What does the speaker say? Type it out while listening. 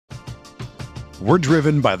We're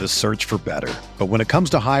driven by the search for better. But when it comes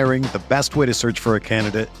to hiring, the best way to search for a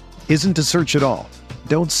candidate isn't to search at all.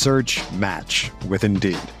 Don't search, match with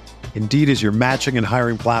Indeed. Indeed is your matching and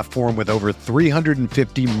hiring platform with over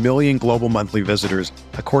 350 million global monthly visitors,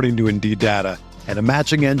 according to Indeed data, and a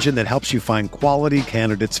matching engine that helps you find quality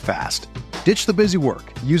candidates fast. Ditch the busy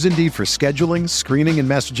work. Use Indeed for scheduling, screening, and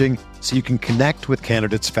messaging so you can connect with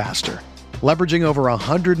candidates faster. Leveraging over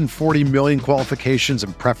 140 million qualifications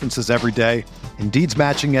and preferences every day, Indeed's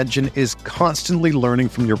matching engine is constantly learning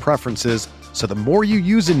from your preferences, so the more you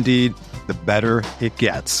use Indeed, the better it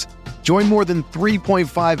gets. Join more than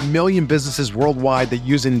 3.5 million businesses worldwide that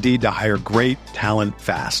use Indeed to hire great talent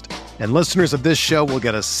fast. And listeners of this show will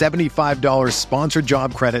get a $75 sponsored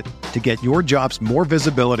job credit to get your jobs more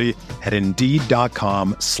visibility at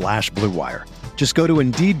Indeed.com/Blue Wire. Just go to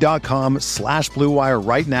Indeed.com/Blue Wire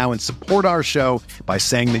right now and support our show by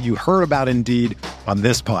saying that you heard about Indeed on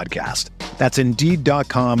this podcast. That's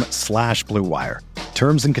Indeed.com/Blue Wire.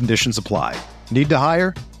 Terms and conditions apply. Need to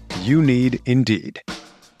hire? You need Indeed.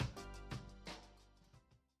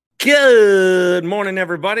 Good morning,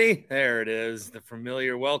 everybody. There it is, the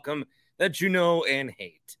familiar welcome that you know and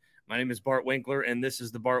hate. My name is Bart Winkler, and this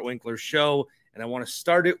is the Bart Winkler Show, and I want to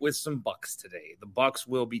start it with some Bucks today. The Bucks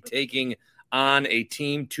will be taking on a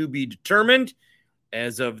team to be determined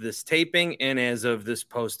as of this taping and as of this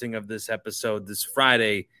posting of this episode, this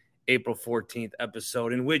Friday, April 14th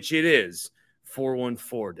episode, in which it is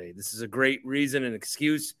 414 Day. This is a great reason and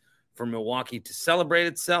excuse for Milwaukee to celebrate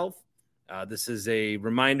itself. This is a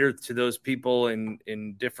reminder to those people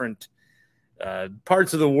in different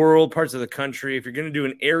parts of the world, parts of the country. If you're going to do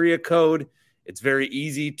an area code, it's very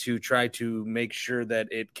easy to try to make sure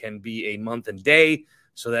that it can be a month and day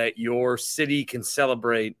so that your city can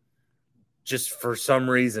celebrate just for some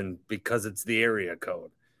reason because it's the area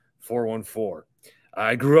code, 414.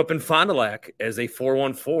 I grew up in Fond du Lac as a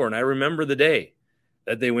 414, and I remember the day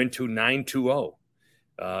that they went to 920.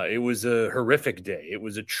 It was a horrific day. It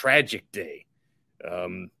was a tragic day.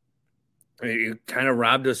 It kind of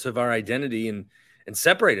robbed us of our identity and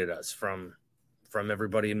separated us from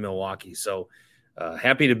everybody in Milwaukee. So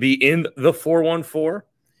happy to be in the 414,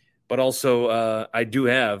 but also I do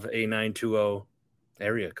have a 920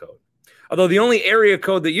 area code. Although the only area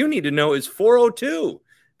code that you need to know is 402,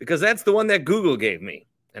 because that's the one that Google gave me.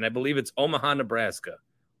 And I believe it's Omaha, Nebraska,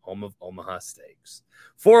 home of Omaha Steaks.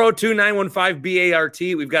 402-915-BART.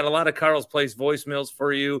 We've got a lot of Carl's Place voicemails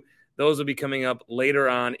for you. Those will be coming up later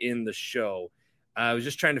on in the show. I was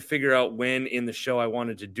just trying to figure out when in the show I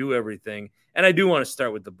wanted to do everything. And I do want to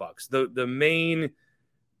start with the Bucks. The main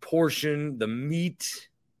portion, the meat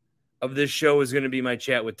of this show is going to be my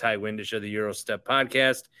chat with Ty Windisch of the Eurostep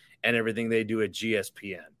podcast and everything they do at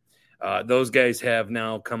GSPN. Those guys have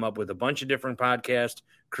now come up with a bunch of different podcasts.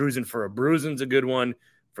 Cruising for a Bruisin's a good one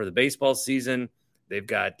for the baseball season. They've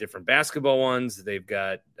got different basketball ones. They've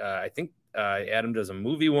got, I think Adam does a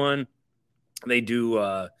movie one. They do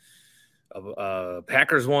a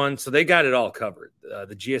Packers one. So they got it all covered.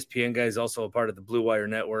 The GSPN guy is also a part of the Blue Wire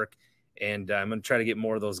Network. And I'm going to try to get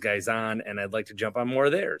more of those guys on. And I'd like to jump on more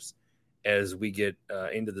of theirs as we get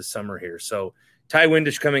into the summer here. So Ty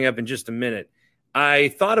Windisch coming up in just a minute. I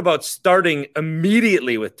thought about starting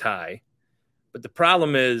immediately with Ty. But the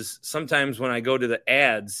problem is sometimes when I go to the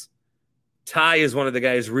ads, Ty is one of the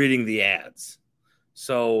guys reading the ads.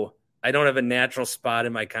 So I don't have a natural spot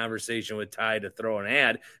in my conversation with Ty to throw an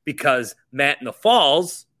ad because Matt in the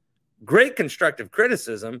Falls, great constructive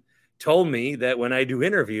criticism, told me that when I do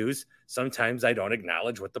interviews, sometimes I don't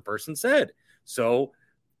acknowledge what the person said. So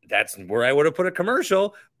that's where I would have put a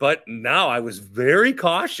commercial. But now I was very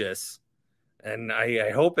cautious, and I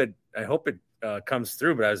hope it comes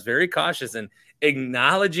through. But I was very cautious in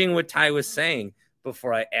acknowledging what Ty was saying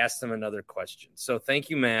before I asked him another question. So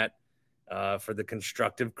thank you, Matt, for the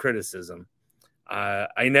constructive criticism.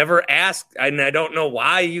 I never asked, and I don't know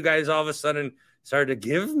why you guys all of a sudden started to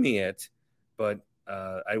give me it, but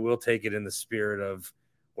I will take it in the spirit of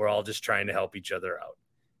we're all just trying to help each other out.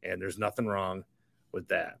 And there's nothing wrong with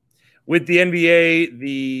that. With the NBA,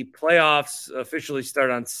 the playoffs officially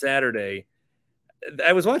start on Saturday.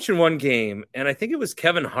 I was watching one game, and I think it was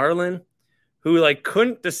Kevin Harlan who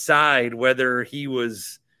couldn't decide whether he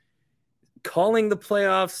was calling the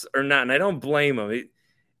playoffs or not. And I don't blame him.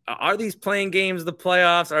 Are these playing games the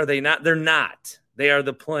playoffs? Are they not? They're not. They are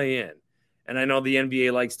the play-in. And I know the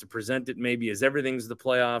NBA likes to present it maybe as everything's the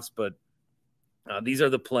playoffs, but these are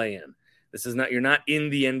the play-in. This is not, you're not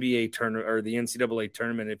in the NBA tournament or the NCAA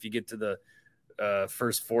tournament if you get to the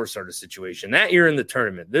first four sort of situation. That you're in the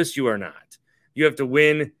tournament. This you are not. You have to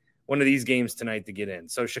win one of these games tonight to get in.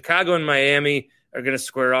 So Chicago and Miami, are going to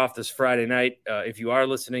square off this Friday night. If you are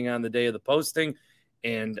listening on the day of the posting,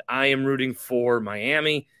 and I am rooting for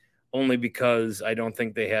Miami only because I don't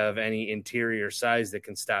think they have any interior size that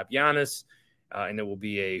can stop Giannis, and it will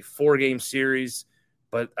be a 4-game series.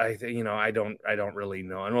 But I don't really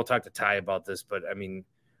know, and we'll talk to Ty about this. But I mean,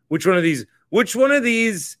 which one of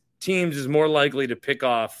these teams is more likely to pick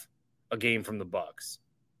off a game from the Bucks?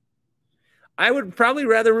 I would probably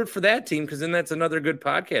rather root for that team because then that's another good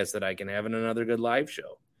podcast that I can have and another good live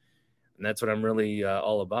show, and that's what I'm really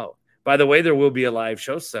all about. By the way, there will be a live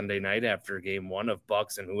show Sunday night after Game 1 of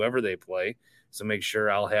Bucks and whoever they play. So make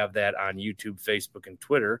sure I'll have that on YouTube, Facebook, and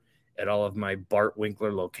Twitter at all of my Bart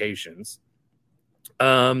Winkler locations.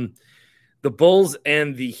 The Bulls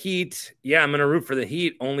and the Heat. Yeah, I'm going to root for the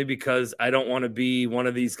Heat only because I don't want to be one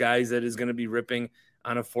of these guys that is going to be ripping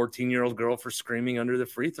on a 14-year-old girl for screaming under the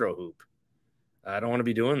free throw hoop. I don't want to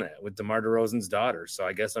be doing that with DeMar DeRozan's daughter. So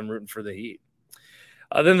I guess I'm rooting for the Heat.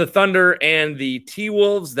 Then the Thunder and the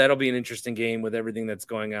T-Wolves. That'll be an interesting game with everything that's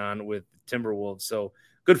going on with Timberwolves. So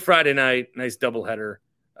good Friday night. Nice doubleheader.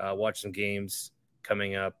 Watch some games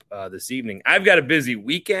coming up this evening. I've got a busy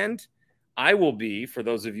weekend. I will be, for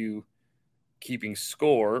those of you keeping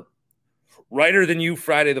score, Writer Than You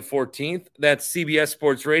Friday the 14th. That's CBS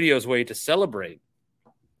Sports Radio's way to celebrate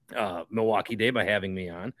Milwaukee Day by having me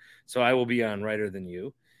on. So I will be on Writer Than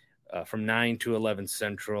You from 9 to 11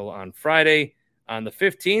 Central on Friday. On the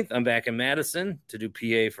 15th, I'm back in Madison to do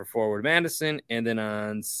PA for Forward Madison. And then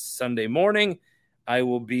on Sunday morning, I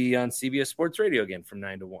will be on CBS Sports Radio again from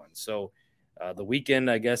 9 to 1. So the weekend,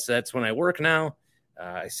 I guess that's when I work now.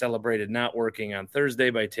 I celebrated not working on Thursday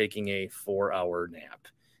by taking a 4-hour nap,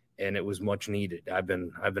 and it was much needed. I've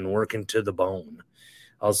been working to the bone.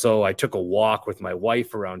 Also, I took a walk with my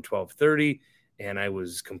wife around 12:30, and I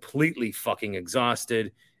was completely fucking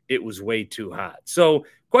exhausted. It was way too hot. So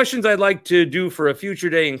questions I'd like to do for a future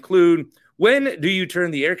day include, when do you turn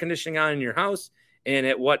the air conditioning on in your house, and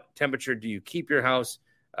at what temperature do you keep your house?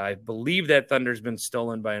 I believe that Thunder's been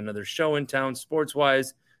stolen by another show in town,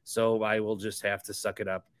 sports-wise, so I will just have to suck it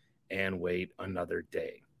up and wait another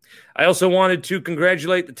day. I also wanted to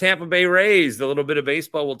congratulate the Tampa Bay Rays. The little bit of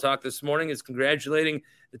baseball we'll talk this morning is congratulating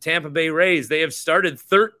the Tampa Bay Rays. They have started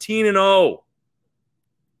 13-0.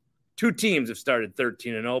 Two teams have started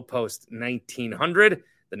 13-0 post 1900,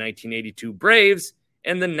 the 1982 Braves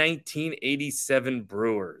and the 1987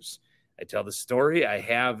 Brewers. I tell the story. I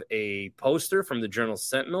have a poster from the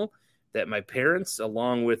Journal-Sentinel that my parents,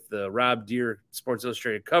 along with the Rob Deere Sports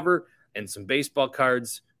Illustrated cover and some baseball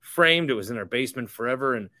cards, framed. It was in our basement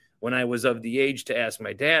forever. And when I was of the age to ask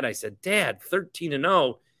my dad, I said, Dad,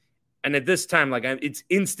 13-0. And at this time, it's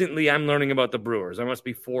instantly I'm learning about the Brewers. I must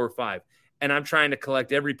be 4 or 5. And I'm trying to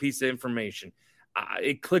collect every piece of information.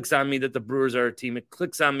 It clicks on me that the Brewers are a team. It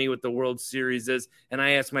clicks on me what the World Series is. And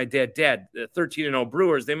I asked my dad, the 13-0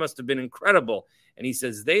 Brewers, they must have been incredible. And he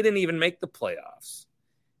says, they didn't even make the playoffs.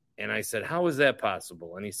 And I said, how is that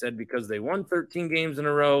possible? And he said, because they won 13 games in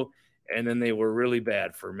a row, and then they were really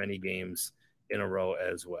bad for many games in a row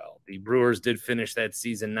as well. The Brewers did finish that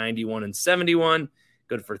season 91-71.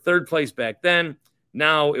 Good for third place back then.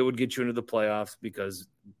 Now it would get you into the playoffs because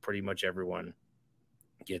pretty much everyone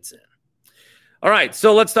gets in. All right,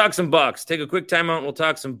 so let's talk some Bucks. Take a quick timeout and we'll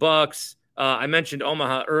talk some Bucks. I mentioned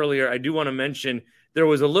Omaha earlier. I do want to mention there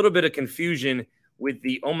was a little bit of confusion with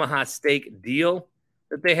the Omaha Steak deal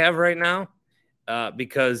that they have right now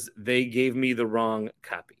because they gave me the wrong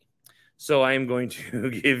copy. So I am going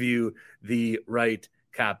to give you the right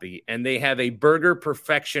copy. And they have a Burger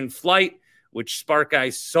Perfection flight, which Spark Guy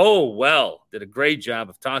so well did a great job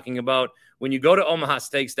of talking about. When you go to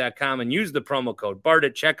omahasteaks.com and use the promo code BART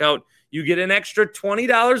at checkout, you get an extra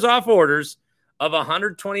 $20 off orders of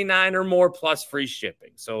 $129 or more plus free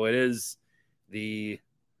shipping. So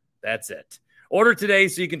that's it. Order today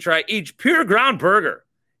so you can try each pure ground burger.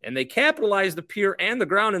 And they capitalize the pure and the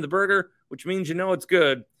ground in the burger, which means you know it's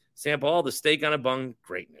good. Sample all the steak on a bun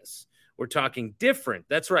greatness. We're talking different.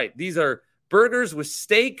 That's right. These are burgers with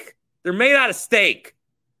steak. They're made out of steak.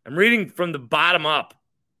 I'm reading from the bottom up.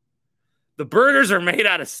 The burgers are made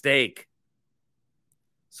out of steak.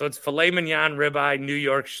 So it's filet mignon, ribeye, New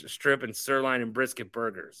York strip, and sirloin and brisket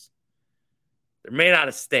burgers. They're made out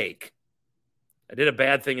of steak. I did a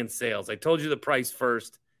bad thing in sales. I told you the price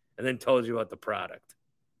first and then told you about the product.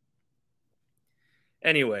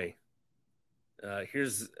 Anyway, Ty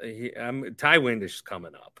Windisch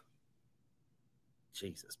coming up.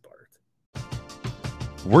 Jesus, Bart.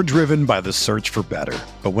 We're driven by the search for better.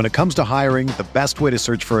 But when it comes to hiring, the best way to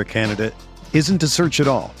search for a candidate isn't to search at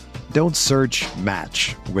all. Don't search,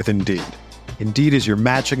 match with Indeed. Indeed is your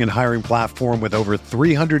matching and hiring platform with over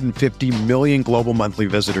 350 million global monthly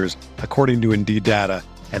visitors, according to Indeed data,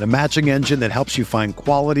 and a matching engine that helps you find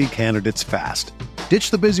quality candidates fast.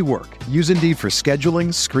 Ditch the busy work. Use Indeed for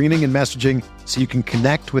scheduling, screening, and messaging so you can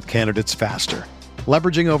connect with candidates faster.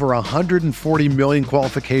 Leveraging over 140 million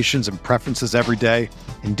qualifications and preferences every day,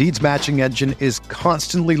 Indeed's matching engine is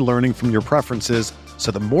constantly learning from your preferences,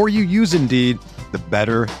 so the more you use Indeed, the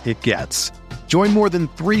better it gets. Join more than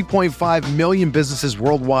 3.5 million businesses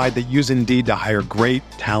worldwide that use Indeed to hire great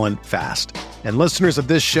talent fast. And listeners of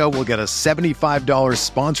this show will get a $75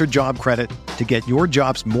 sponsored job credit to get your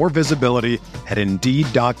jobs more visibility at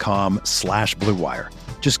Indeed.com/Blue Wire.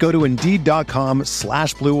 Just go to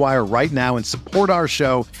Indeed.com/Blue Wire right now and support our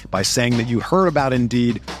show by saying that you heard about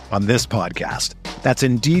Indeed on this podcast. That's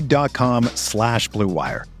Indeed.com/Blue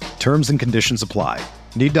Wire. Terms and conditions apply.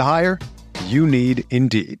 Need to hire? You need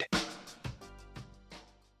Indeed.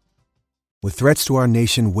 With threats to our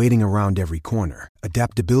nation waiting around every corner,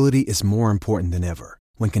 adaptability is more important than ever.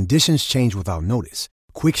 When conditions change without notice,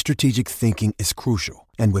 quick strategic thinking is crucial.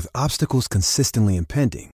 And with obstacles consistently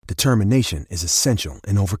impending, determination is essential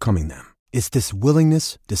in overcoming them. It's this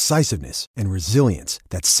willingness, decisiveness, and resilience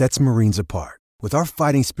that sets Marines apart. With our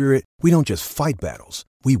fighting spirit, we don't just fight battles,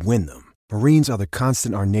 we win them. Marines are the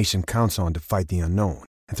constant our nation counts on to fight the unknown.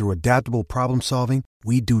 And through adaptable problem solving,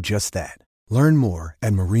 we do just that. Learn more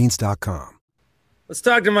at marines.com. Let's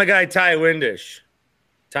talk to my guy, Ty Windisch.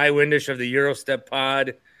 Ty Windisch of the Eurostep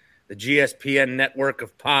pod, the GSPN network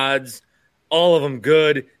of pods. All of them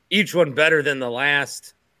good, each one better than the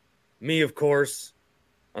last. Me, of course,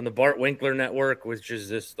 on the Bart Winkler network, which is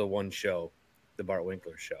just the one show, the Bart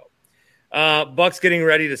Winkler show. Bucks getting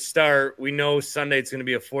ready to start. We know Sunday it's going to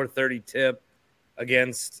be a 4:30 tip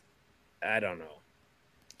against, I don't know.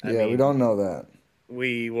 I mean, we don't know that.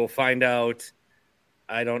 We will find out.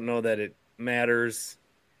 I don't know that it matters.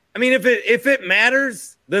 I mean, if it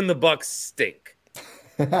matters, then the Bucks stink.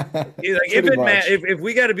 If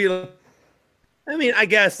we got to be, I mean, I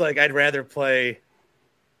guess I'd rather play.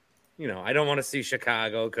 I don't want to see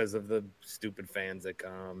Chicago because of the stupid fans that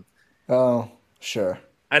come. Oh, sure.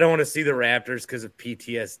 I don't want to see the Raptors because of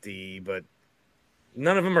PTSD, but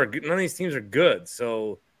none of these teams are good,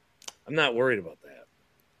 so I'm not worried about that.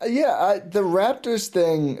 Yeah, the Raptors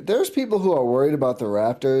thing, there's people who are worried about the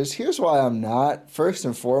Raptors. Here's why I'm not. First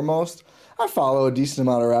and foremost, I follow a decent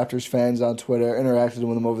amount of Raptors fans on Twitter, interacted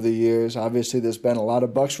with them over the years. Obviously, there's been a lot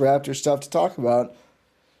of Bucks Raptors stuff to talk about.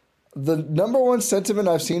 The number one sentiment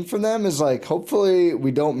I've seen from them is hopefully we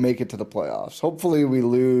don't make it to the playoffs. Hopefully we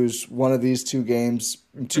lose one of these two games,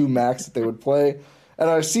 two max that they would play, and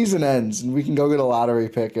our season ends and we can go get a lottery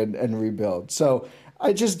pick and rebuild. So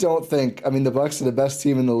I just don't think. I mean, the Bucks are the best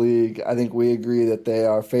team in the league. I think we agree that they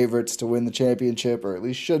are favorites to win the championship, or at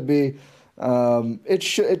least should be. It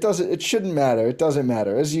shouldn't matter. It doesn't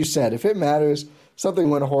matter. As you said, if it matters, something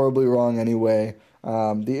went horribly wrong anyway.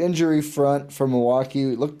 The injury front for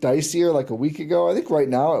Milwaukee looked dicier like a week ago. I think right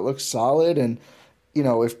now it looks solid. And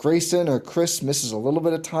if Grayson or Chris misses a little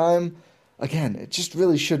bit of time, again, it just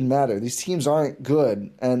really shouldn't matter. These teams aren't good,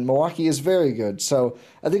 and Milwaukee is very good. So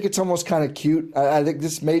I think it's almost kind of cute. I think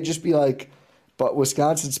this may just be but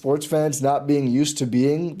Wisconsin sports fans not being used to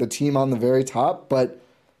being the team on the very top. But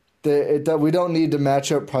we don't need to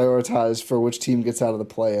matchup prioritize for which team gets out of the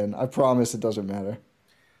play-in. I promise it doesn't matter.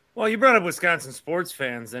 Well, you brought up Wisconsin sports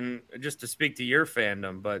fans, and just to speak to your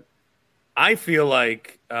fandom, but I feel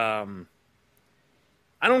like I'm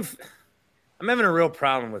having a real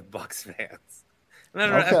problem with Bucks fans.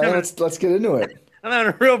 Let's get into it. I'm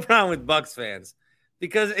having a real problem with Bucks fans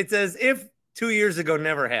because it's as if 2 years ago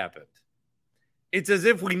never happened. It's as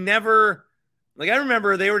if we never – I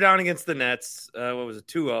remember they were down against the Nets,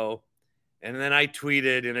 2-0, and then I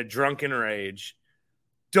tweeted in a drunken rage,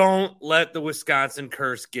 don't let the Wisconsin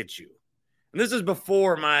curse get you. And this is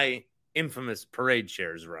before my infamous parade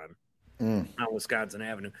shares run on Wisconsin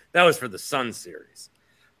Avenue. That was for the Sun series.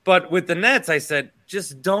 But with the Nets, I said,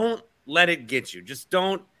 just don't let it get you. Just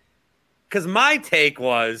don't. Because my take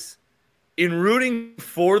was, in rooting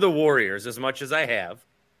for the Warriors as much as I have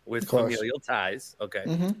with familial ties, okay.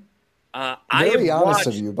 Mm-hmm. Very honest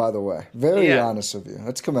of you, by the way. Very honest of you.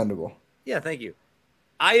 That's commendable. Yeah, thank you.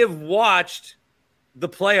 I have watched the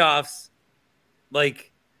playoffs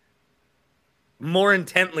more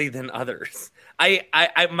intently than others.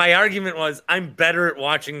 My argument was I'm better at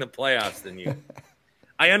watching the playoffs than you.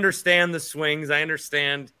 I understand the swings. I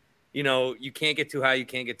understand, you can't get too high, you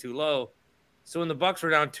can't get too low. So when the Bucks were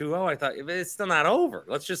down 2-0, I thought it's still not over.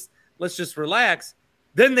 Let's just relax.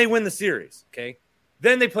 Then they win the series, okay?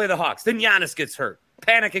 Then they play the Hawks. Then Giannis gets hurt.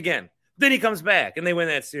 Panic again. Then he comes back and they win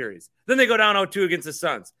that series. Then they go down 0-2 against the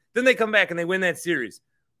Suns. Then they come back and they win that series.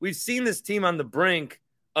 We've seen this team on the brink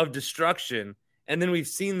of destruction, and then we've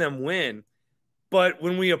seen them win. But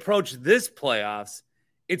when we approach this playoffs,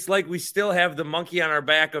 it's like we still have the monkey on our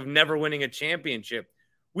back of never winning a championship.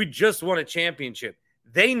 We just won a championship.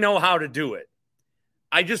 They know how to do it.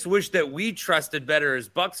 I just wish that we trusted better as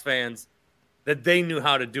Bucks fans that they knew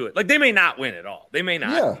how to do it. Like, they may not win at all. They may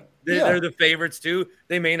not. Yeah. They're the favorites too.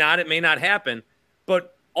 They may not. It may not happen.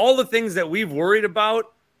 But all the things that we've worried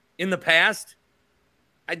about in the past,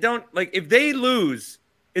 I don't like. If they lose,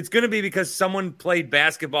 it's going to be because someone played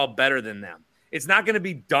basketball better than them. It's not going to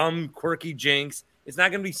be dumb, quirky jinx. It's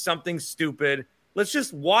not going to be something stupid. Let's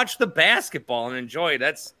just watch the basketball and enjoy it.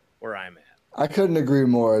 That's where I'm at. I couldn't agree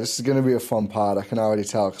more. This is going to be a fun pod. I can already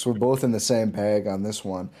tell because we're both in the same bag on this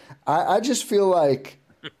one. I just feel like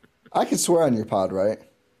I can swear on your pod, right?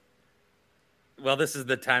 Well, this is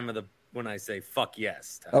the time of when I say fuck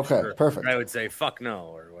yes. Okay, perfect. I would say fuck no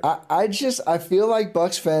or whatever. I feel like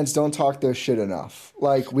Bucks fans don't talk their shit enough.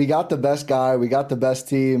 Like, we got the best guy, we got the best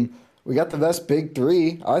team, we got the best big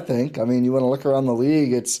three, I think. I mean, you want to look around the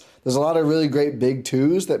league, there's a lot of really great big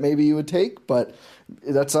twos that maybe you would take, but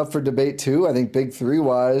that's up for debate too. I think big three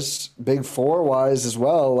wise, big four wise as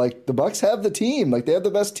well. Like, the Bucks have the team. Like, they have the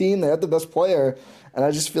best team, they have the best player. And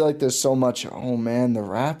I just feel like there's so much, oh man, the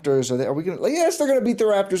Raptors, are we going to, yes, they're going to beat the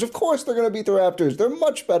Raptors. Of course they're going to beat the Raptors. They're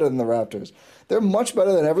much better than the Raptors. They're much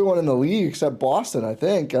better than everyone in the league except Boston, I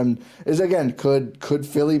think. And could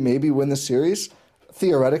Philly maybe win the series?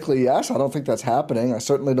 Theoretically, yes. I don't think that's happening. I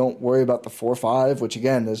certainly don't worry about the 4-5, which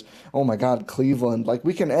again is, oh my God, Cleveland. Like,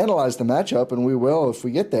 we can analyze the matchup, and we will if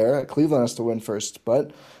we get there. Cleveland has to win first.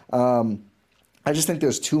 But I just think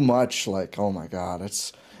there's too much, like, oh my God,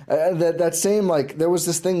 it's... that same, like, there was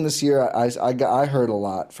this thing this year I heard a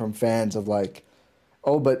lot from fans of like,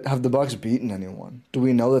 oh, but have the Bucks beaten anyone? Do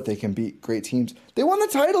we know that they can beat great teams? They won the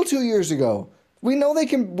title 2 years ago. We know they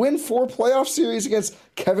can win 4 playoff series against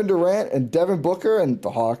Kevin Durant and Devin Booker and the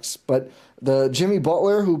Hawks, but the Jimmy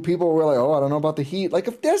Butler, who people were like, oh, I don't know about the Heat. Like,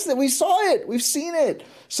 if that's that, we saw it. We've seen it.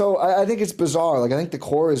 So I think it's bizarre. Like, I think the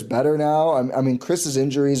core is better now. I mean, Chris's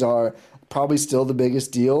injuries are probably still the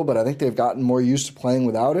biggest deal, but I think they've gotten more used to playing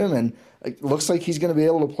without him, and it looks like he's going to be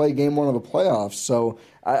able to play game 1 of the playoffs. So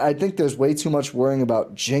I think there's way too much worrying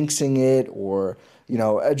about jinxing it or,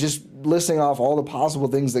 just listing off all the possible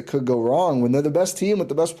things that could go wrong when they're the best team with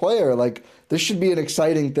the best player. Like, this should be an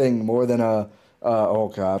exciting thing more than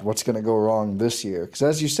oh God, what's going to go wrong this year? Because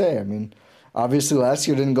as you say, I mean, obviously last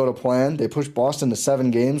year didn't go to plan. They pushed Boston to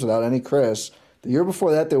 7 games without any Chris. The year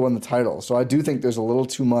before that, they won the title. So I do think there's a little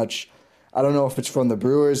too much. I don't know if it's from the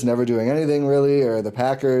Brewers never doing anything really, or the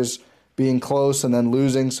Packers being close and then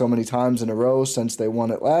losing so many times in a row since they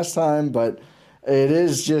won it last time. But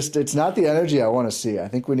it's not the energy I want to see. I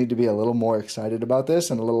think we need to be a little more excited about this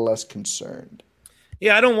and a little less concerned.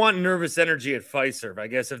 Yeah, I don't want nervous energy at Fiserv. I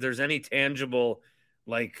guess if there's any tangible,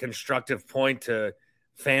 like, constructive point to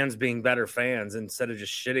fans being better fans instead of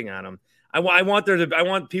just shitting on them, I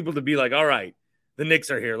want people to be like, all right, the Knicks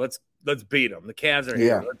are here. Let's beat them. The Cavs are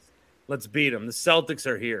here. Let's beat them. The Celtics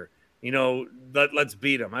are here. Let's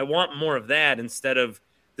beat them. I want more of that instead of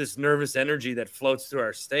this nervous energy that floats through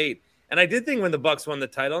our state. And I did think when the Bucks won the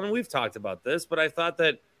title, and we've talked about this, but I thought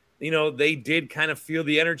that, they did kind of feel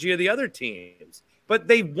the energy of the other teams. But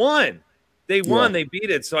they won. They beat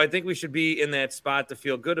it. So I think we should be in that spot to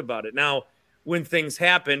feel good about it. Now, when things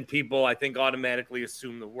happen, people, I think, automatically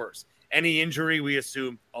assume the worst. Any injury, we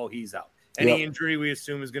assume, oh, he's out. Any injury, we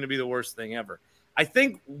assume, is going to be the worst thing ever. I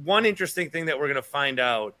think one interesting thing that we're going to find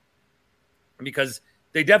out, because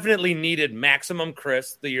they definitely needed maximum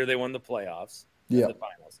Chris the year they won the playoffs, the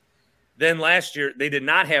finals. Then last year, they did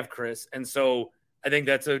not have Chris, and so I think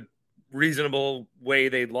that's a reasonable way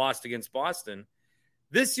they lost against Boston.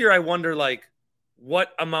 This year, I wonder, like,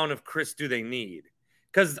 what amount of Chris do they need?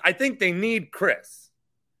 Because I think they need Chris.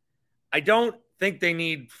 I don't think they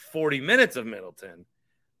need 40 minutes of Middleton.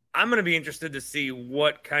 I'm going to be interested to see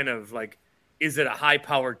what kind of, like, is it a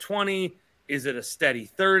high-powered 20? Is it a steady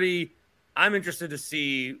 30? I'm interested to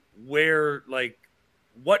see where, like,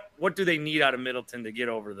 what do they need out of Middleton to get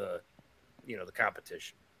over the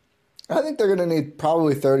competition? I think they're going to need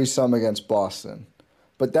probably 30-some against Boston.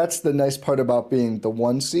 But that's the nice part about being the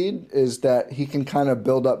 1 seed is that he can kind of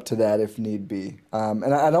build up to that if need be.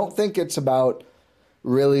 And I don't think it's about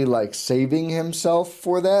really, like, saving himself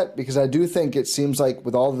for that, because I do think it seems like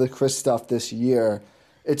with all the Chris stuff this year,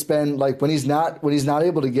 it's been like when he's not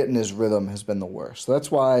able to get in his rhythm has been the worst. So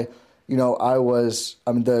that's why,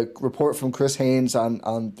 the report from Chris Haynes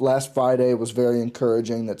on last Friday was very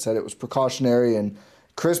encouraging that said it was precautionary and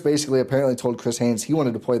Chris basically apparently told Chris Haynes he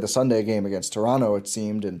wanted to play the Sunday game against Toronto, it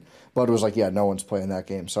seemed, and Bud was like, yeah, no one's playing that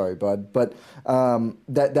game. Sorry, Bud. But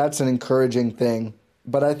that's an encouraging thing.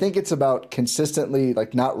 But I think it's about consistently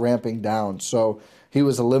like not ramping down. So he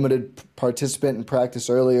was a limited participant in practice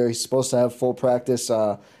earlier. He's supposed to have full practice,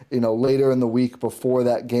 later in the week before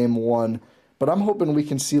that game one. But I'm hoping we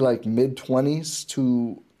can see like mid-20s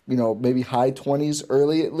to, maybe high 20s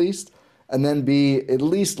early at least, and then be at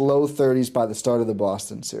least low 30s by the start of the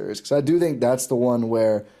Boston series. Because I do think that's the one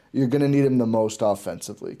where you're going to need him the most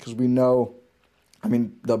offensively. Because we know,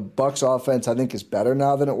 the Bucks offense I think is better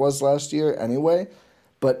now than it was last year anyway.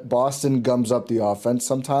 But Boston gums up the offense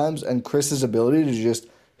sometimes, and Chris's ability to just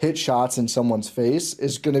hit shots in someone's face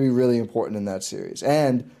is going to be really important in that series.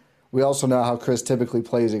 And we also know how Chris typically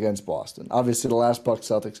plays against Boston. Obviously, the last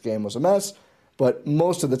Bucks-Celtics game was a mess, but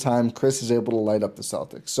most of the time, Chris is able to light up the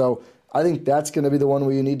Celtics. So I think that's going to be the one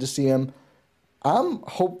where you need to see him. I'm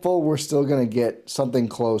hopeful we're still going to get something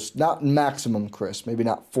close, not maximum Chris, maybe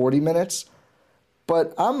not 40 minutes,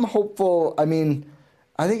 but I'm hopeful.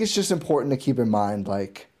 I think it's just important to keep in mind,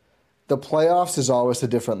 like, the playoffs is always a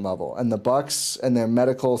different level, and the Bucks and their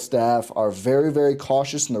medical staff are very, very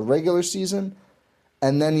cautious in the regular season.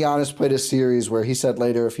 And then Giannis played a series where he said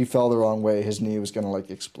later if he fell the wrong way, his knee was going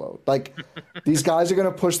to explode. Like, these guys are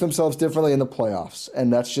going to push themselves differently in the playoffs,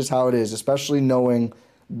 and that's just how it is, especially knowing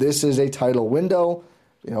this is a title window.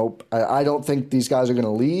 I don't think these guys are going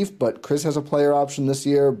to leave, but Chris has a player option this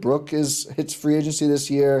year. Brooke hits free agency this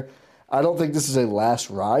year. I don't think this is a last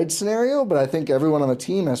ride scenario, but I think everyone on the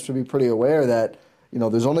team has to be pretty aware that,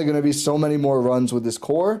 there's only going to be so many more runs with this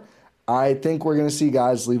core. I think we're going to see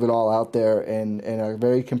guys leave it all out there in a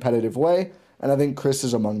very competitive way, and I think Chris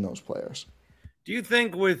is among those players. Do you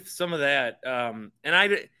think with some of that,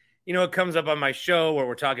 it comes up on my show where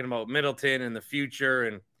we're talking about Middleton and the future,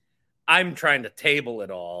 and I'm trying to table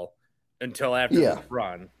it all until after this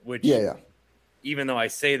run, which even though I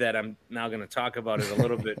say that, I'm now going to talk about it a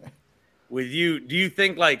little bit with you. Do you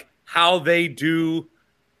think how they do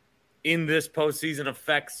in this postseason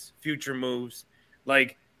affects future moves?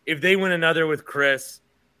 Like, if they win another with Chris,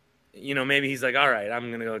 maybe he's like, all right, I'm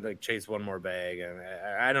going to go chase one more bag. And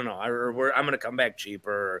I don't know. I'm going to come back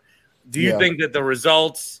cheaper. Do you think that the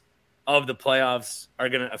results of the playoffs are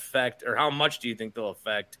going to affect, or how much do you think they'll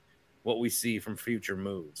affect what we see from future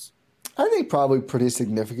moves? I think probably pretty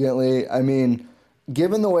significantly.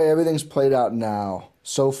 Given the way everything's played out now,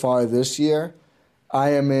 so far this year,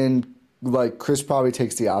 I am in, Chris probably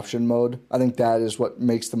takes the option mode. I think that is what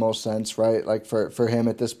makes the most sense, right? For him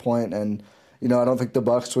at this point. And, I don't think the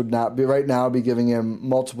Bucks would not be right now be giving him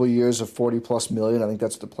multiple years of $40+ million. I think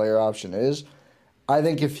that's what the player option is. I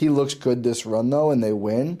think if he looks good this run, though, and they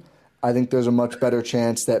win, I think there's a much better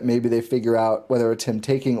chance that maybe they figure out whether it's him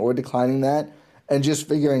taking or declining that and just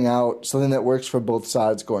figuring out something that works for both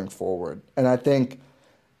sides going forward. And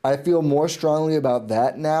I feel more strongly about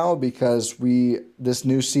that now because this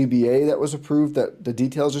new CBA that was approved, that the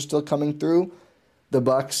details are still coming through. The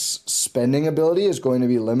Bucks' spending ability is going to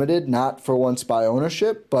be limited, not for once by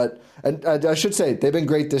ownership, but and I should say they've been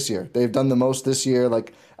great this year. They've done the most this year.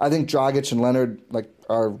 I think Dragic and Leonard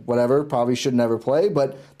are whatever, probably should never play,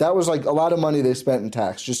 but that was a lot of money they spent in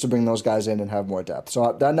tax just to bring those guys in and have more depth.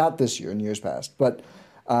 So not this year, in years past, but.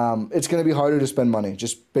 It's going to be harder to spend money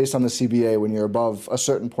just based on the CBA when you're above a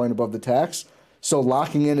certain point above the tax. So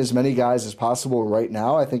locking in as many guys as possible right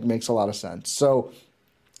now, I think makes a lot of sense. So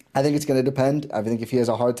I think it's going to depend. I think if he has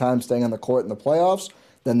a hard time staying on the court in the playoffs,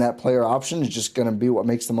 then that player option is just going to be what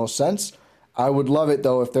makes the most sense. I would love it,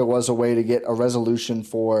 though, if there was a way to get a resolution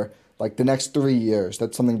for the next 3 years.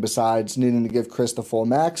 That's something besides needing to give Chris the full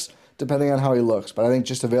max, depending on how he looks. But I think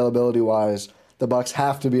just availability-wise, the Bucks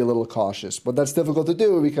have to be a little cautious. But that's difficult to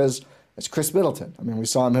do because it's Chris Middleton. We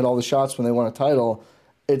saw him hit all the shots when they won a title.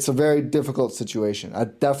 It's a very difficult situation. I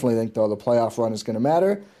definitely think, though, the playoff run is going to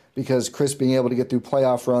matter because Chris being able to get through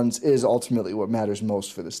playoff runs is ultimately what matters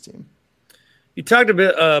most for this team. You talked a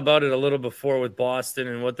bit about it a little before with Boston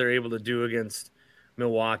and what they're able to do against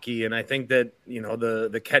Milwaukee. And I think that,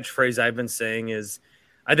 the catchphrase I've been saying is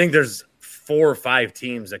I think there's 4 or 5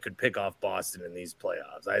 teams that could pick off Boston in these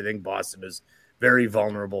playoffs. I think Boston is very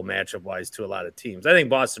vulnerable matchup-wise to a lot of teams. I think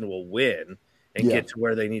Boston will win and get to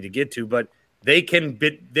where they need to get to, but they can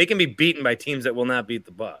be beaten by teams that will not beat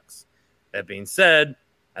the Bucks. That being said,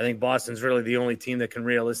 I think Boston's really the only team that can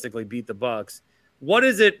realistically beat the Bucks. What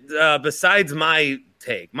is it besides my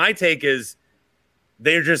take? My take is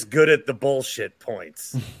they're just good at the bullshit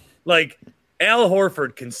points. Al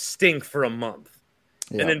Horford can stink for a month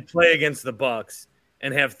and then play against the Bucks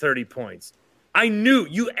and have 30 points.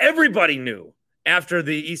 Everybody knew after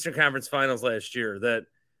the Eastern Conference Finals last year that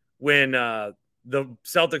when the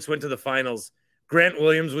Celtics went to the finals, Grant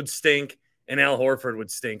Williams would stink and Al Horford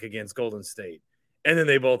would stink against Golden State. And then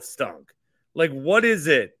they both stunk. Like, what is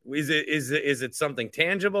it? Is it something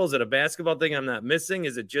tangible? Is it a basketball thing I'm not missing?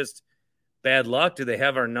 Is it just bad luck? Do they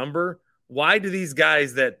have our number? Why do these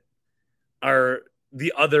guys that are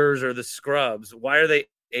the others or the scrubs, why are they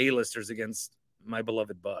A-listers against my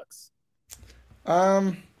beloved Bucks?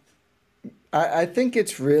 I think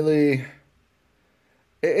it's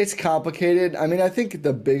complicated. I mean, I think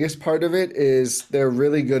the biggest part of it is they're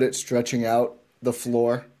really good at stretching out the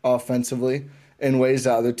floor offensively in ways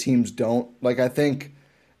that other teams don't. Like, I think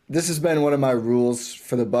this has been one of my rules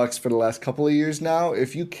for the Bucks for the last couple of years now.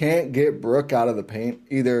 If you can't get Brook out of the paint,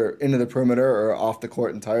 either into the perimeter or off the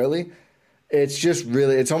court entirely,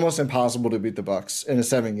 it's almost impossible to beat the Bucks in a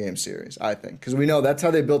 7-game series, I think, because we know that's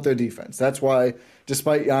how they built their defense. That's why,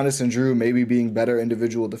 despite Giannis and Drew maybe being better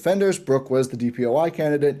individual defenders, Brook was the DPOY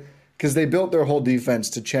candidate because they built their whole defense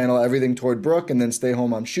to channel everything toward Brook and then stay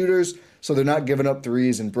home on shooters, so they're not giving up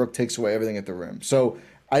threes and Brook takes away everything at the rim. So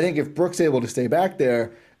I think if Brook's able to stay back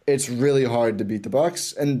there, it's really hard to beat the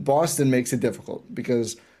Bucks, and Boston makes it difficult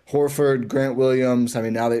because Horford, Grant Williams,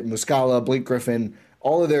 Muscala, Blake Griffin,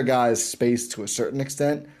 all of their guys space to a certain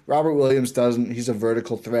extent. Robert Williams doesn't. He's a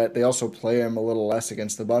vertical threat. They also play him a little less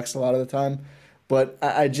against the Bucks a lot of the time. But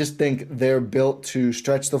I just think they're built to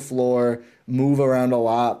stretch the floor, move around a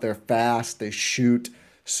lot. They're fast. They shoot.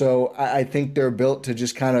 So I think they're built to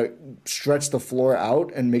just kind of stretch the floor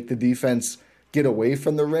out and make the defense get away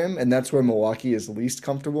from the rim. And that's where Milwaukee is least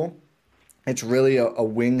comfortable. It's really a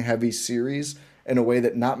wing-heavy series in a way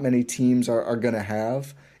that not many teams are going to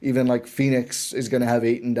have. Even like Phoenix is going to have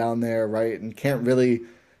Ayton down there, right? And can't really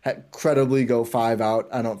credibly go 5 out,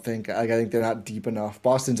 I don't think. I think they're not deep enough.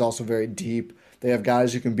 Boston's also very deep. They have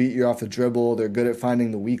guys who can beat you off the dribble. They're good at finding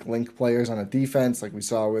the weak link players on a defense, like we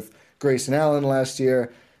saw with Grayson Allen last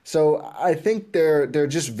year. So I think they're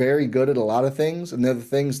just very good at a lot of things, and they're the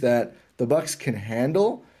things that the Bucks can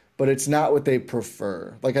handle, but it's not what they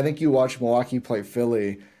prefer. Like, I think you watch Milwaukee play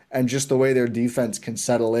Philly, and just the way their defense can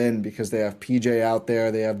settle in because they have PJ out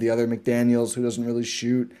there. They have the other McDaniels who doesn't really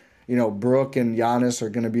shoot. Brook and Giannis are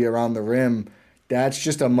going to be around the rim. That's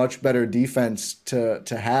just a much better defense to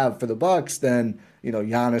have for the Bucks than,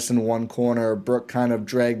 Giannis in one corner, Brook kind of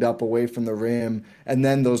dragged up away from the rim, and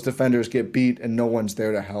then those defenders get beat and no one's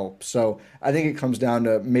there to help. So I think it comes down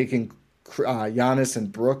to making Giannis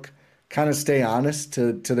and Brook kind of stay honest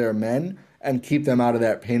to their men and keep them out of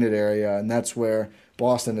that painted area, and that's where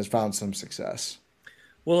Boston has found some success.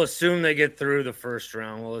 We'll assume they get through the first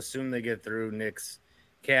round. We'll assume they get through Knicks,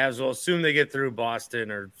 Cavs. We'll assume they get through Boston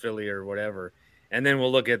or Philly or whatever. And then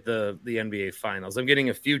we'll look at the NBA Finals. I'm getting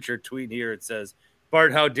a future tweet here. It says,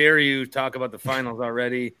 Bart, how dare you talk about the finals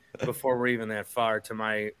already before we're even that far? To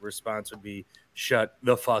my response would be, shut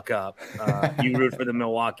the fuck up. You root for the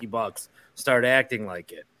Milwaukee Bucks. Start acting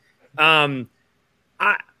like it.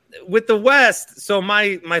 With the West, so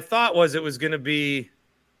my thought was the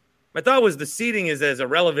seeding is as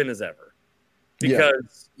irrelevant as ever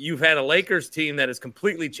because you've had a Lakers team that has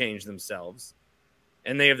completely changed themselves,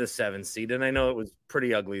 and they have the 7th seed. And I know it was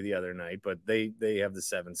pretty ugly the other night, but they have the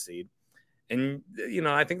 7th seed. And,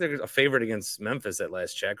 I think they're a favorite against Memphis at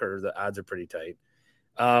last check, or the odds are pretty tight.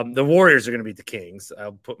 The Warriors are going to beat the Kings.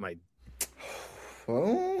 I'll put my –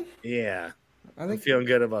 well, yeah. I'm feeling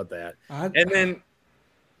good about that. And then –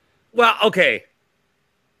 well, okay.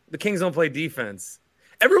 The Kings don't play defense.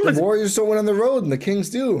 The Warriors don't win on the road, and the Kings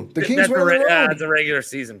do. The Kings win on the road. That's a regular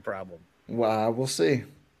season problem. Wow, we'll see.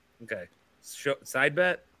 Okay. Side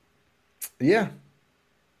bet? Yeah.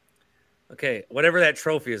 Okay. Whatever that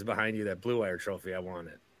trophy is behind you, that Blue Wire trophy, I want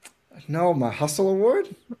it. No, my Hustle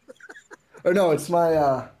Award? Or no, it's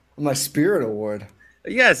my Spirit Award.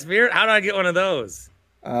 Yeah, Spirit. How do I get one of those?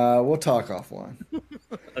 We'll talk offline.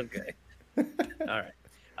 Okay. All right.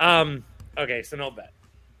 Okay, so no bet.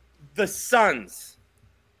 The Suns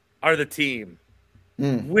are the team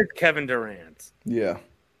with Kevin Durant. Yeah.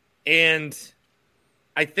 And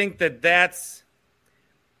I think that's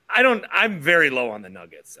I'm very low on the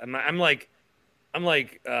Nuggets. I'm like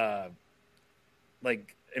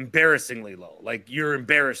embarrassingly low. Like, you're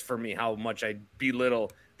embarrassed for me how much I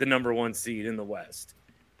belittle the number 1 seed in the West.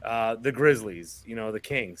 The Grizzlies, the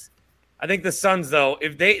Kings. I think the Suns, though,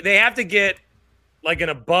 if they have to get like an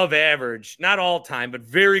above average, not all time, but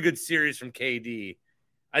very good series from KD,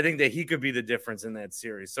 I think that he could be the difference in that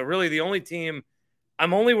series. So really the only team,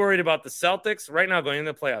 I'm only worried about the Celtics right now going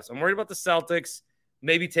into the playoffs. I'm worried about the Celtics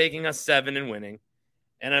maybe taking us 7 and winning.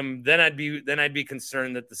 And then I'd be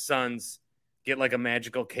concerned that the Suns get like a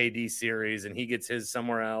magical KD series and he gets his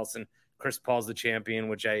somewhere else and Chris Paul's the champion,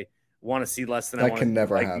 which I want to see less than I want to see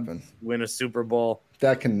never Vikings happen. win a Super Bowl.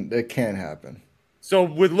 It can't happen. So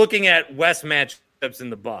with looking at West matchups in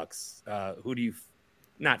the Bucks, who do you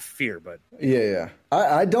not fear, but yeah.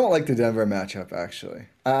 I don't like the Denver matchup actually.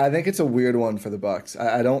 I think it's a weird one for the Bucks.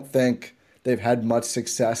 I don't think they've had much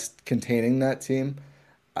success containing that team.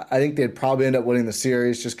 I think they'd probably end up winning the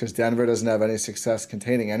series just because Denver doesn't have any success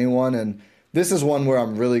containing anyone. And this is one where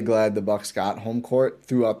I'm really glad the Bucks got home court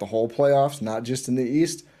throughout the whole playoffs, not just in the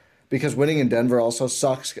East, because winning in Denver also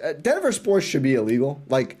sucks. Denver sports should be illegal.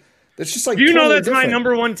 Like, it's just like. Do you totally know that's different. my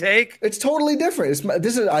number one take? It's totally different. I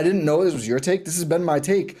didn't know this was your take. This has been my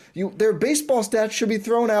take. Their baseball stats should be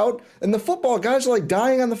thrown out, and the football guys are like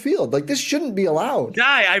dying on the field. Like, this shouldn't be allowed.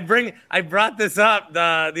 I brought this up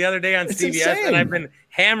the other day on CBS, insane. and I've been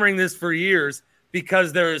hammering this for years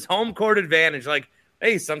because there is home court advantage. Like,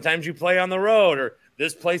 hey, sometimes you play on the road, or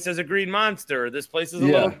this place has a green monster, or this place is a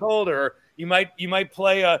little colder, or you might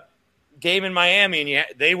play a game in Miami and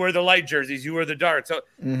they wear the light jerseys, you wear the dark. So,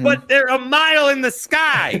 but they're a mile in the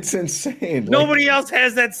sky. It's insane. Nobody else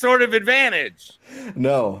has that sort of advantage.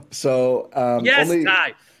 No. So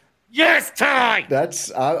Ty. Yes, Ty.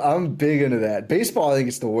 I'm big into that. Baseball, I think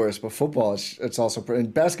it's the worst, but football, it's also,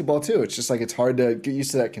 and basketball too. It's just like it's hard to get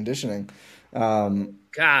used to that conditioning.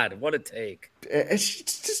 God, what a take!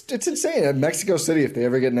 It's insane. At Mexico City, if they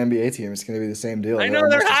ever get an NBA team, it's going to be the same deal. I know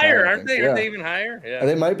they're higher, aren't they? Aren't they even higher? Yeah,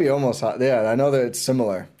 they might be almost high. Yeah, I know that it's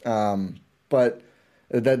similar. But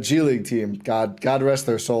that G League team, God rest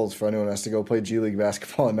their souls for anyone who has to go play G League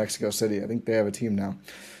basketball in Mexico City. I think they have a team now.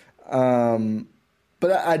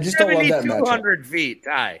 But I just don't love that matchup. 7,200 feet,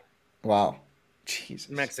 Ty. Wow, Jesus.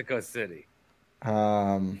 Mexico City.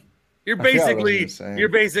 You're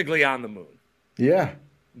basically on the moon. Yeah.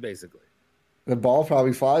 Basically. The ball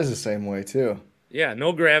probably flies the same way, too. Yeah,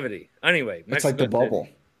 no gravity. Anyway, it's like the bubble.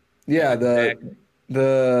 Yeah,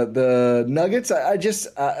 the Nuggets, I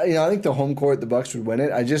think the home court, the Bucks would win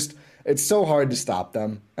it. It's so hard to stop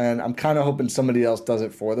them. And I'm kind of hoping somebody else does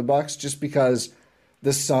it for the Bucks just because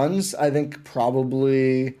the Suns, I think,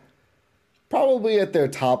 probably at their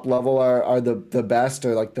top level are the best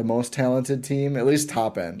or like the most talented team, at least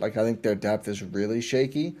top end. Like, I think their depth is really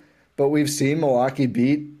shaky. But we've seen Milwaukee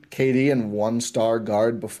beat KD and 1-star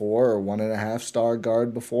guard before or 1.5-star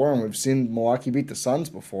guard before, and we've seen Milwaukee beat the Suns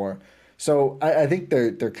before. So I think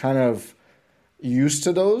they're kind of used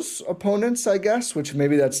to those opponents, I guess, which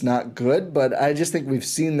maybe that's not good, but I just think we've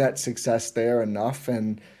seen that success there enough.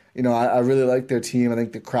 And, I really like their team. I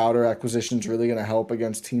think the Crowder acquisition is really going to help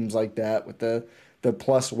against teams like that with the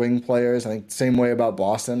plus wing players. I think the same way about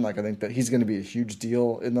Boston. Like, I think that he's going to be a huge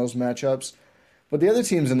deal in those matchups. But the other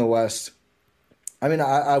teams in the West, I mean,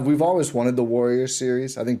 we've always wanted the Warriors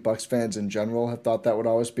series. I think Bucks fans in general have thought that would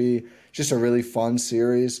always be just a really fun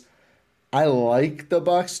series. I like the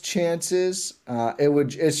Bucks' chances.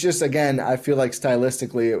 It's just, again, I feel like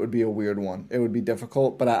stylistically it would be a weird one. It would be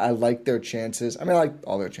difficult, but I like their chances. I mean, I like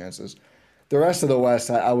all their chances. The rest of the West,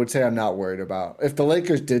 I would say I'm not worried about. If the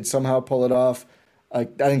Lakers did somehow pull it off, I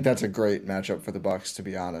think that's a great matchup for the Bucks, to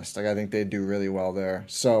be honest. Like, I think they'd do really well there.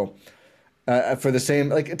 So, for the same,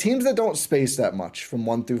 like, teams that don't space that much from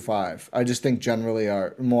 1 through 5, I just think generally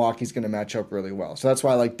Milwaukee's going to match up really well. So that's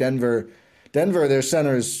why I like Denver. Their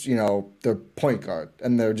center is, their point guard,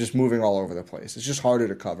 and they're just moving all over the place. It's just harder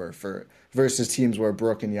to cover versus teams where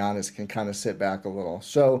Brook and Giannis can kind of sit back a little.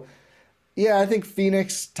 So, yeah, I think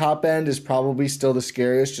Phoenix top end is probably still the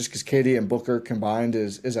scariest just because KD and Booker combined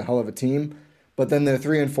is a hell of a team. But then their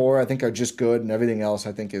 3 and 4, I think, are just good, and everything else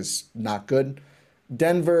I think is not good.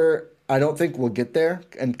 Denver, I don't think we'll get there,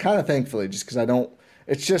 and kind of thankfully, just because I don't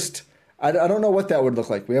know what that would look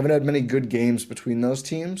like. We haven't had many good games between those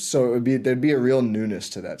teams, so there'd be a real newness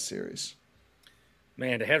to that series.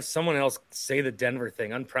 Man, to have someone else say the Denver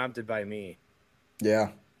thing unprompted by me. Yeah.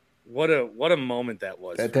 What a moment that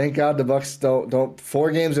was. Thank God the Bucks don't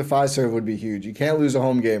 4 games at Fiserv would be huge. You can't lose a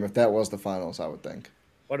home game if that was the finals, I would think.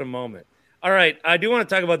 What a moment. All right, I do want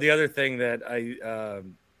to talk about the other thing that I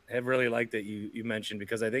have really liked that you mentioned,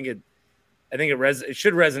 because I think it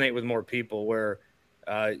should resonate with more people where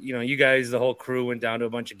you guys, the whole crew, went down to a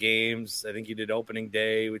bunch of games. I think you did opening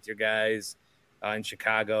day with your guys in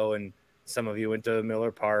Chicago, and some of you went to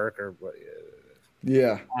Miller Park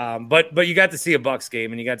yeah. But you got to see a Bucks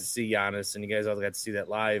game, and you got to see Giannis, and you guys all got to see that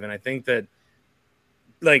live. And I think that,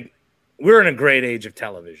 like, we're in a great age of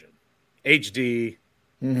television, HD,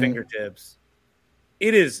 fingertips.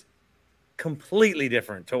 It is completely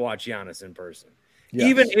different to watch Giannis in person,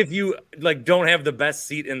 even if you don't have the best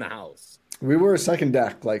seat in the house. We were second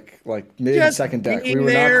deck, like mid second deck. We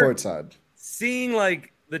were not courtside. seeing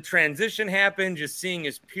like the transition happen, just seeing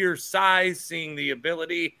his pure size, seeing the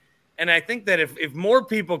ability. And I think that if more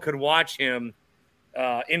people could watch him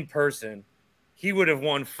in person, he would have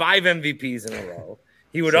won 5 MVPs in a row.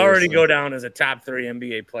 He would already go down as a top 3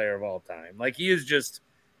 NBA player of all time. Like, he is just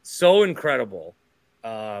so incredible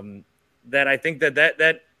that I think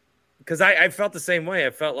that because I felt the same way. I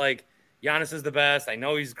felt like Giannis is the best. I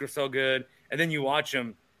know he's so good. And then you watch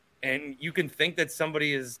him and you can think that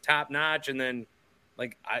somebody is top notch. And then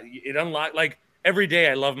like it unlocked, like every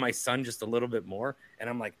day I love my son just a little bit more. And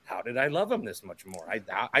I'm like, how did I love him this much more?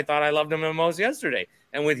 I thought I loved him the most yesterday.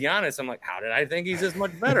 And with Giannis, I'm like, how did I think he's this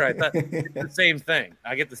much better? I thought it's the same thing.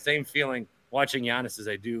 I get the same feeling watching Giannis as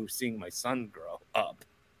I do seeing my son grow up.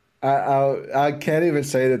 I can't even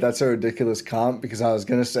say that that's a ridiculous comp because I was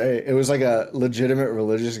going to say it was like a legitimate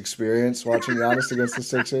religious experience watching Giannis against the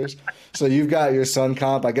Sixers. So you've got your son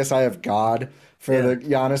comp. I guess I have God for the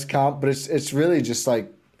Giannis comp, but it's really just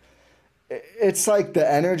like it's like the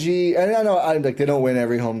energy. And I know like they don't win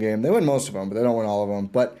every home game. They win most of them, but they don't win all of them.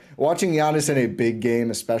 But watching Giannis in a big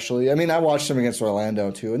game, especially, I mean, I watched him against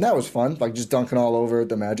Orlando too, and that was fun. Like just dunking all over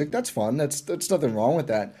the Magic. That's fun. That's nothing wrong with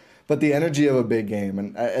that. But the energy of a big game,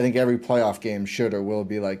 and I think every playoff game should or will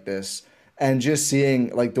be like this. And just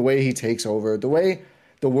seeing like the way he takes over, the way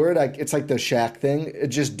the word, like it's like the Shaq thing, it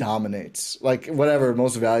just dominates. Like whatever,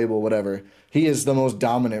 most valuable, whatever. He is the most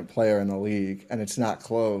dominant player in the league, and it's not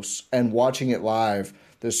close. And watching it live,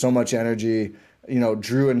 there's so much energy. You know,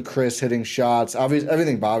 Drew and Chris hitting shots, obviously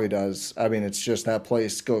everything Bobby does. I mean, it's just that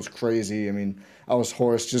place goes crazy. I mean, I was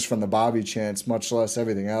hoarse just from the Bobby chants, much less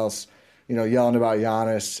everything else. You know, yelling about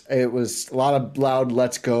Giannis. It was a lot of loud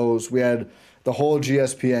let's goes. We had the whole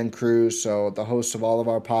GSPN crew, so the hosts of all of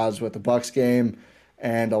our pods with the Bucks game,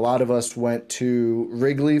 and a lot of us went to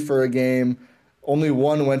Wrigley for a game. Only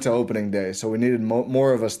one went to opening day, so we needed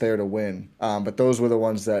more of us there to win. But those were the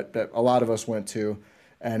ones that a lot of us went to,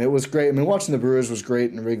 and it was great. I mean, watching the Brewers was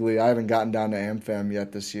great in Wrigley. I haven't gotten down to AmFam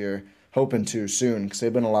yet this year. Hoping to soon because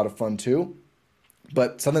they've been a lot of fun too.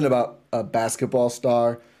 But something about a basketball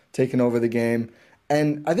star taking over the game.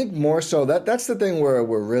 And I think more so that's the thing where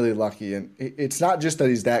we're really lucky. And it's not just that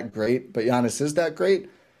he's that great, but Giannis is that great.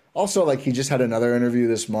 Also, like he just had another interview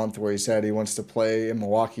this month where he said he wants to play in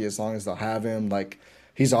Milwaukee as long as they'll have him. Like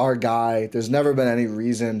he's our guy. There's never been any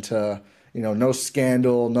reason to, you know, no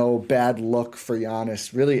scandal, no bad look for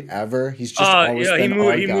Giannis really ever. He's just always been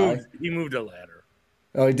our guy. He moved a ladder.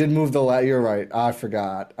 Oh, he did move the ladder. You're right. I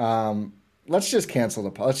forgot. Let's just cancel the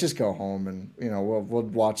pod. Let's just go home and, you know, we'll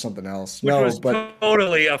watch something else. Which was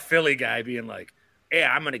totally a Philly guy being like,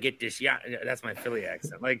 yeah, I'm going to get this. Yeah, that's my Philly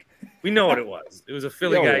accent. Like, we know what it was. It was a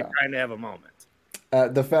Philly guy trying to have a moment.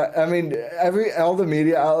 I mean, all the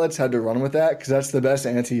media outlets had to run with that because that's the best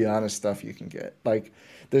anti-Giannis stuff you can get. Like,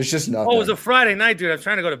 there's just nothing. Oh, it was a Friday night, dude. I was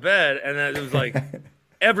trying to go to bed, and then it was like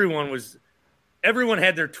everyone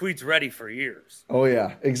had their tweets ready for years. Oh,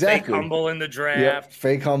 yeah, exactly. Fake humble in the draft. Yep,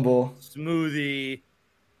 fake humble. Smoothie.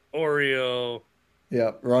 Oreo.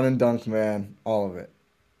 Yep, run and dunk, man. All of it.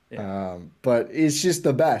 Yeah. But it's just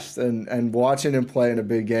the best. And watching him play in a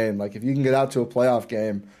big game, like if you can get out to a playoff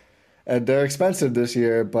game, and they're expensive this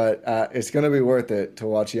year, but it's going to be worth it to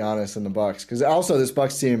watch Giannis and the Bucks. Because also this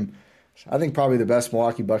Bucks team, I think probably the best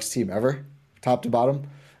Milwaukee Bucks team ever, top to bottom.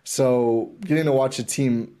 So getting to watch a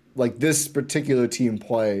team like this particular team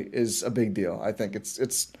play is a big deal. I think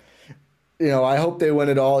it's you know, I hope they win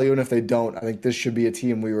it all, even if they don't. I think this should be a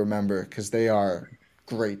team we remember because they are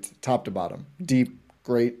great, top to bottom, deep,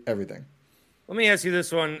 great, everything. Let me ask you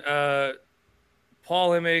this one.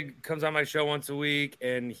 Paul Himig comes on my show once a week,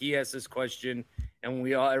 and he asked this question, and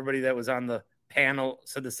everybody that was on the panel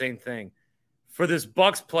said the same thing. For this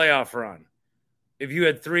Bucks playoff run, if you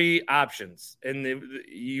had 3 options, and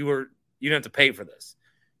you didn't have to pay for this,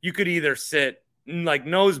 you could either sit like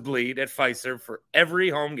nosebleed at Pfizer for every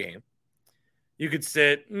home game. You could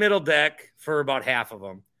sit middle deck for about half of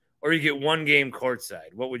them, or you get 1 game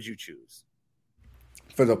courtside. What would you choose?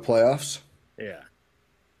 For the playoffs? Yeah.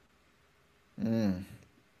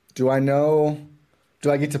 Do I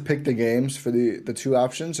get to pick the games for the 2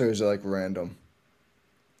 options, or is it like random?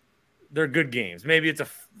 They're good games. Maybe it's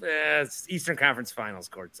it's Eastern Conference Finals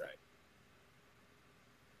courtside.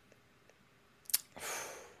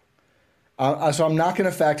 So I'm not going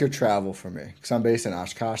to factor travel for me because I'm based in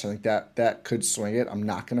Oshkosh. I think that could swing it. I'm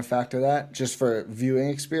not going to factor that just for viewing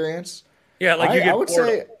experience. Yeah, like I would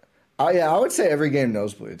say, I would say every game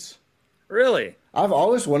nosebleeds. Really? I've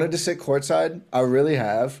always wanted to sit courtside. I really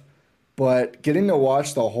have, but getting to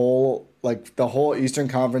watch the whole Eastern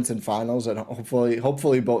Conference and Finals, and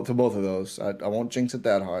hopefully both of those. I won't jinx it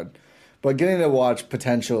that hard, But getting to watch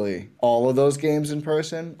potentially all of those games in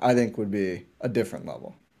person, I think would be a different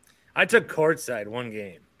level. I took courtside one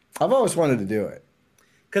game. I've always wanted to do it.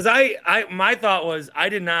 Because my thought was I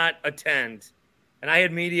did not attend, and I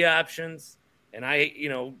had media options, and I,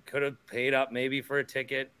 could have paid up maybe for a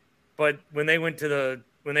ticket. But when they won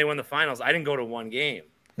the finals, I didn't go to one game.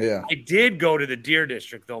 Yeah. I did go to the Deer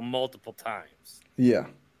District, though, multiple times. Yeah.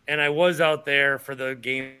 And I was out there for the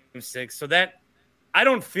game 6. So that I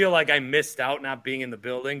don't feel like I missed out not being in the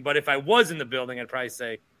building. But if I was in the building, I'd probably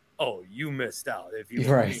say, oh, you missed out. If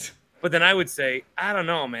you right. But then I would say, I don't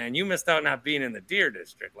know, man. You missed out not being in the Deer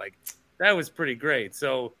District. Like, that was pretty great.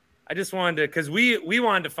 So I just wanted to – because we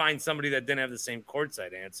wanted to find somebody that didn't have the same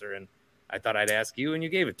courtside answer. And I thought I'd ask you, and you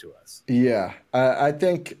gave it to us. Yeah. I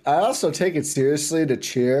think I also take it seriously to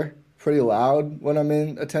cheer pretty loud when I'm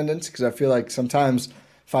in attendance because I feel like sometimes –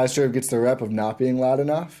 Fiserv gets the rep of not being loud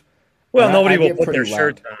enough. Well, nobody will put their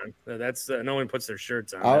shirts on. That's no one puts their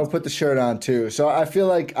shirts on. I would put the shirt on too. So I feel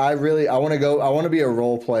like I want to be a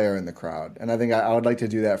role player in the crowd, and I think I would like to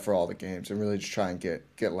do that for all the games and really just try and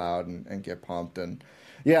get loud and get pumped. And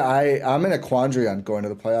yeah, I'm in a quandary on going to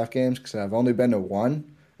the playoff games because I've only been to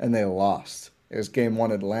one and they lost. It was Game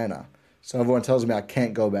 1 Atlanta, so everyone tells me I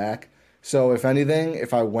can't go back. So if anything,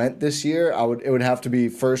 if I went this year, it would have to be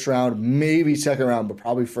first round, maybe second round, but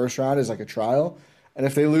probably first round is like a trial. And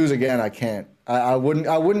if they lose again, I can't. I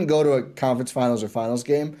wouldn't go to a conference finals or finals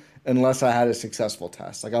game unless I had a successful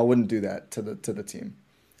test. Like I wouldn't do that to the team.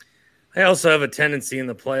 I also have a tendency in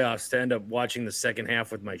the playoffs to end up watching the second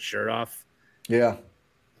half with my shirt off. Yeah.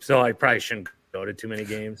 So I probably shouldn't go to too many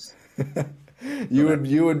games. You'd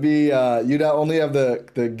only have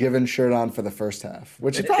the given shirt on for the first half,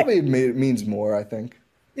 which probably means more, I think.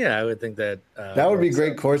 Yeah, I would think that. That would be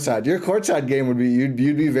great courtside. Your courtside game would be you'd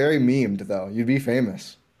be very memed though. You'd be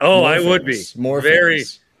famous. Oh, I would be very,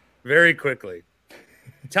 famous. Very quickly.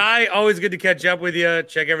 Ty, always good to catch up with you.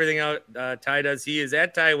 Check everything out. Ty does. He is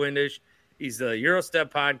at Ty Windisch. He's the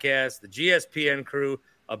Eurostep podcast, the GSPN crew,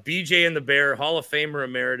 a BJ and the Bear Hall of Famer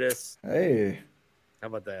emeritus. Hey, how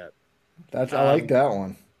about that? I like that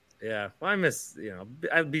one. Yeah. Well, I miss,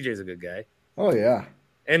 BJ's a good guy. Oh, yeah.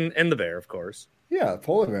 And the Bear, of course. Yeah,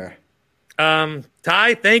 polar bear.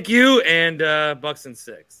 Ty, thank you. And Bucks and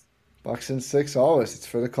 6. Bucks and 6 always. It's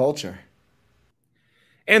for the culture.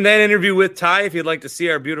 And that interview with Ty, if you'd like to see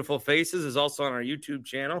our beautiful faces, is also on our YouTube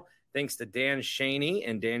channel. Thanks to Dan Shaney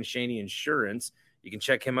and Dan Shaney Insurance. You can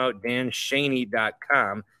check him out,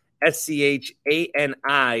 danshaney.com,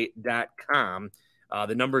 SCHANI.com.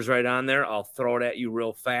 The number's right on there. I'll throw it at you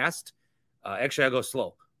real fast. Actually, I'll go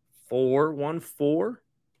slow.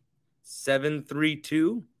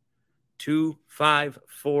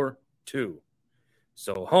 414-732-2542.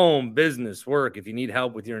 So home, business, work, if you need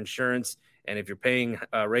help with your insurance and if you're paying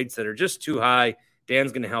rates that are just too high,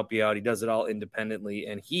 Dan's going to help you out. He does it all independently,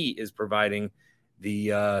 and he is providing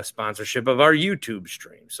the sponsorship of our YouTube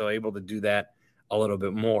stream, so able to do that a little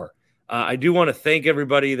bit more. I do want to thank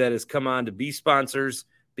everybody that has come on to be sponsors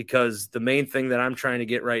because the main thing that I'm trying to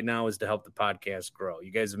get right now is to help the podcast grow.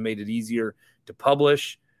 You guys have made it easier to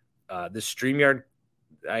publish. This StreamYard,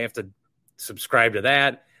 I have to subscribe to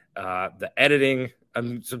that. The editing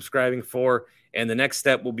I'm subscribing for. And the next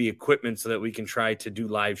step will be equipment so that we can try to do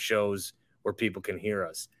live shows where people can hear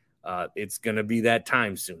us. It's going to be that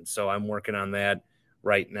time soon. So I'm working on that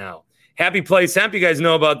right now. Happy Place Hemp, you guys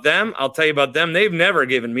know about them. I'll tell you about them. They've never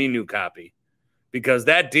given me new copy because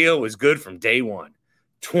that deal was good from day one.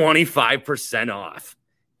 25% off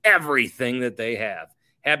everything that they have.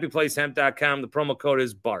 HappyPlaceHemp.com. The promo code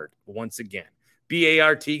is BART. Once again,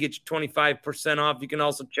 BART, get you 25% off. You can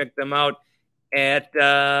also check them out at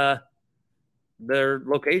their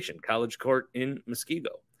location, College Court in Muskego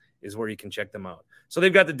is where you can check them out. So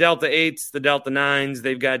they've got the Delta 8s, the Delta 9s.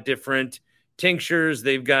 They've got different tinctures.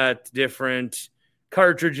 They've got different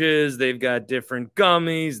cartridges. They've got different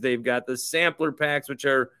gummies. They've got the sampler packs, which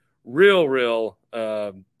are real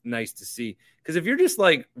nice to see. Because if you're just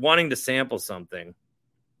like wanting to sample something,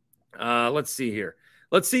 let's see here.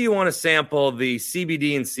 Let's say you want to sample the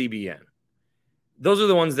CBD and CBN. Those are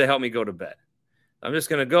the ones that help me go to bed. I'm just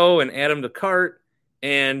going to go and add them to cart,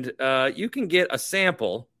 and you can get a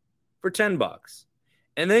sample for $10.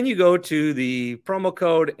 And then you go to the promo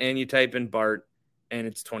code and you type in BART, and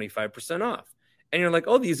it's 25% off. And you're like,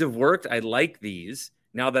 oh, these have worked. I like these.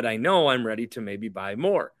 Now that I know, I'm ready to maybe buy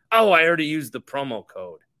more. Oh, I already used the promo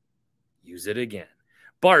code. Use it again.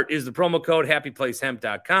 BART is the promo code,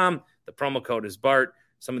 happyplacehemp.com. The promo code is BART.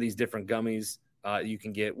 Some of these different gummies you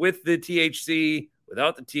can get with the THC,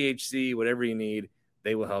 without the THC, whatever you need,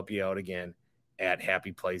 they will help you out again. at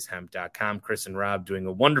happyplacehemp.com. Chris and Rob doing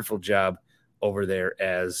a wonderful job over there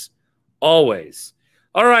as always.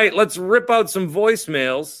 All right, let's rip out some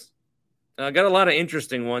voicemails. I got a lot of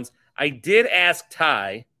interesting ones. I did ask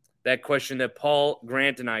Ty that question that Paul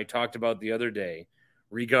Grant and I talked about the other day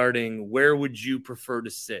regarding where would you prefer to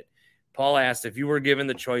sit. Paul asked if you were given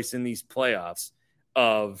the choice in these playoffs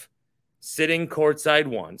of sitting courtside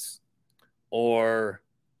once or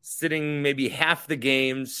sitting maybe half the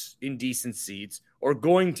games in decent seats or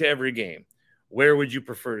going to every game, where would you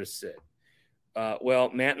prefer to sit? Well,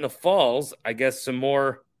 Matt in the Falls, I guess some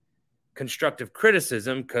more constructive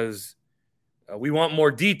criticism because we want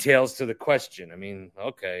more details to the question. I mean,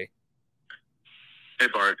 okay. Hey,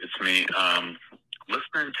 Bart, it's me.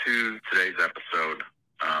 Listening to today's episode,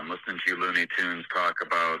 listening to you Looney Tunes talk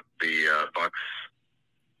about the Bucks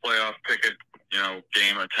playoff ticket,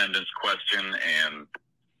 game attendance question, and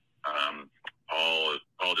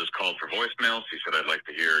Paul just called for voicemails. He said, I'd like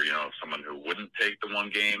to hear, someone who wouldn't take the one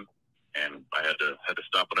game. And I had to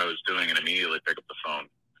stop what I was doing and immediately pick up the phone.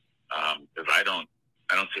 Because I don't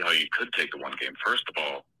see how you could take the one game. First of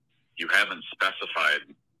all, you haven't specified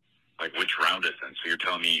like which round it's in. So you're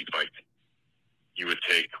telling me like you would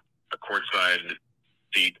take a courtside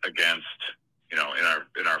seat against, in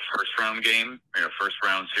our first round game, first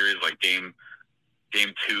round series, like game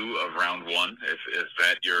 2 of round 1, if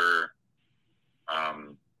that's your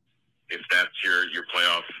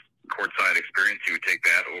playoff courtside experience, you would take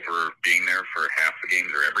that over being there for half the games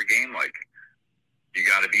or every game. Like, you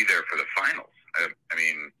got to be there for the finals. I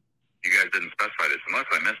mean, you guys didn't specify this unless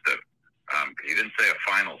I missed it. Because you didn't say a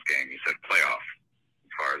finals game, you said playoff,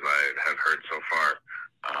 as far as I have heard so far.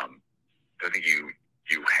 I think you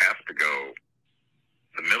have to go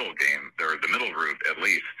the middle game, or the middle route at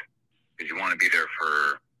least, because you want to be there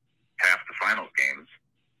for half the finals games.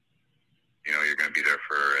 You're going to be there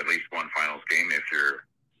for at least one finals game if you're,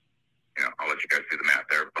 I'll let you guys do the math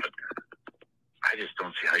there, but I just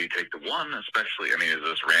don't see how you take the one, especially, is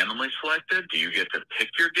this randomly selected? Do you get to pick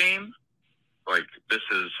your game? Like, this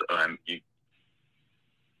is, I'm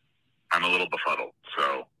a little befuddled,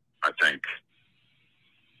 so I think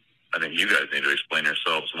you guys need to explain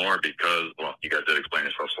yourselves more because, well, you guys did explain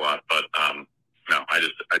yourselves a lot, but no, I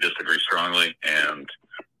disagree strongly, and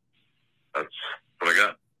that's what I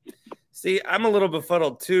got. See, I'm a little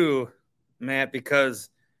befuddled too, Matt, because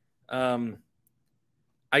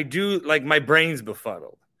I do, like, my brain's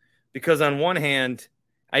befuddled. Because on one hand,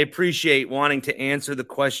 I appreciate wanting to answer the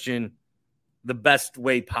question the best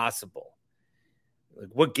way possible. Like,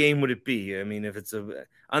 what game would it be? If it's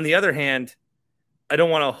on the other hand, I don't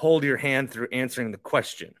want to hold your hand through answering the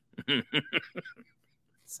question.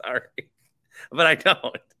 Sorry, but I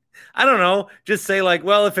don't. I don't know. Just say like,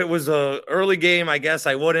 well, if it was a early game, I guess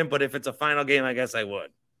I wouldn't. But if it's a final game, I guess I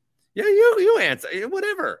would. Yeah, you answer.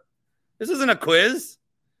 Whatever. This isn't a quiz.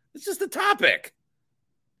 It's just a topic.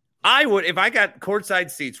 I would, if I got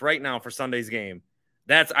courtside seats right now for Sunday's game,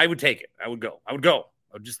 I would take it. I would go. I would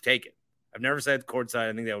just take it. I've never said courtside.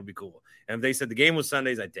 I think that would be cool. And if they said the game was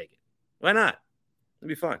Sundays, I'd take it. Why not? It'd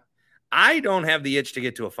be fun. I don't have the itch to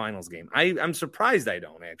get to a finals game. I'm surprised I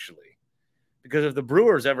don't, actually. Because if the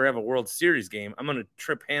Brewers ever have a World Series game, I'm going to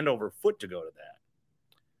trip hand over foot to go to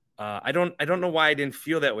that. I don't know why I didn't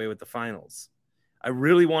feel that way with the finals. I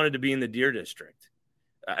really wanted to be in the Deer District.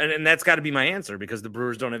 And that's got to be my answer because the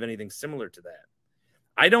Brewers don't have anything similar to that.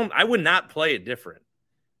 I would not play it different.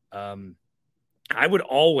 I would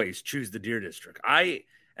always choose the Deer District. I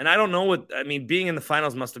don't know being in the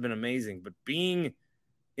finals must have been amazing, but being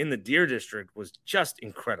in the Deer District was just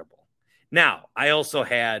incredible. Now, I also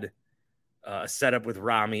had a setup with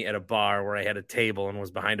Rami at a bar where I had a table and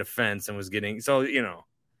was behind a fence and was getting, so,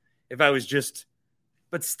 if I was just,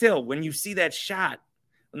 but still, when you see that shot,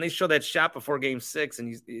 when they show that shot before game 6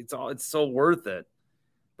 and it's so worth it.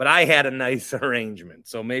 But I had a nice arrangement.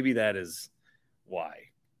 So maybe that is why.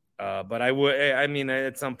 But I would,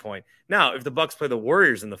 at some point. Now, if the Bucks play the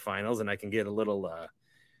Warriors in the finals and I can get a little,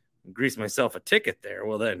 grease myself a ticket there,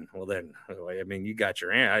 well then, you got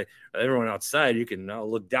your hand. Everyone outside, you can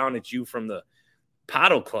look down at you from the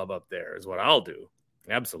Paddle Club up there is what I'll do.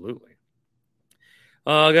 Absolutely.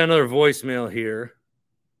 I got another voicemail here.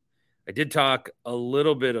 I did talk a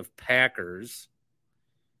little bit of Packers.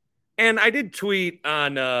 And I did tweet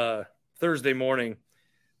on Thursday morning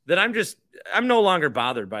that I'm no longer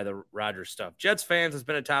bothered by the Rodgers stuff. Jets fans has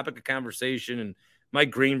been a topic of conversation, and Mike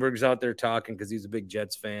Greenberg's out there talking because he's a big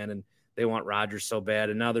Jets fan, and they want Rodgers so bad.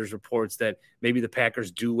 And now there's reports that maybe the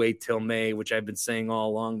Packers do wait till May, which I've been saying all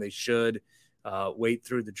along they should wait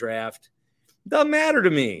through the draft. Doesn't matter to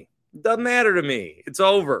me. It's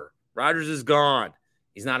over. Rodgers is gone.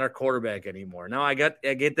 He's not our quarterback anymore. Now, I get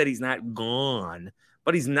that he's not gone,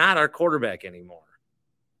 but he's not our quarterback anymore.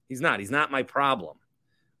 He's not. He's not my problem.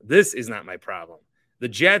 This is not my problem. The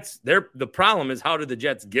Jets, the problem is, how did the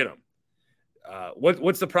Jets get him?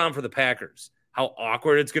 What's the problem for the Packers? How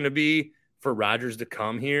awkward it's going to be for Rodgers to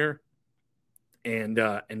come here and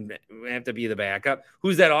have to be the backup.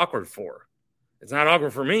 Who's that awkward for? It's not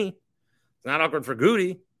awkward for me. It's not awkward for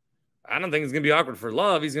Goody. I don't think it's going to be awkward for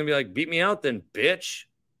Love. He's going to be like, beat me out then, bitch.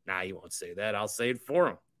 Nah, he won't say that. I'll say it for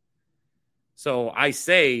him. So I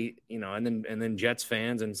say, and then Jets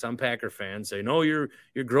fans and some Packer fans say, no, you're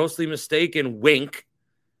grossly mistaken. Wink.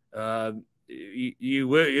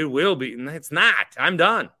 It will be. And it's not. I'm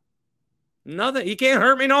done. Nothing. He can't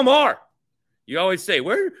hurt me no more. You always say,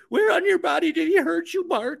 where on your body did he hurt you,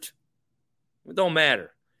 Bart? It don't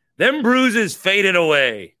matter. Them bruises faded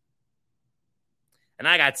away. And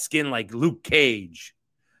I got skin like Luke Cage.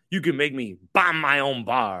 You can make me bomb my own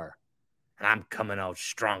bar. And I'm coming out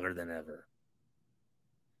stronger than ever.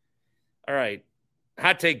 All right.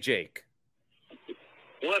 Hot take, Jake.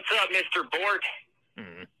 What's up, Mr. Bort?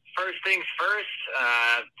 First things first,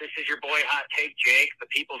 this is your boy Hot Take Jake, the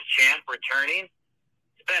People's Champ, returning.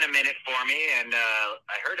 It's been a minute for me, and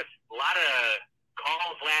I heard a lot of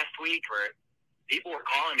calls last week where people were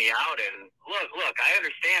calling me out. And look, I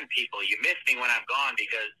understand people. You miss me when I'm gone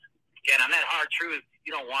because, again, I'm that hard truth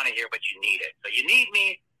you don't want to hear, but you need it. So you need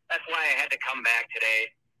me. That's why I had to come back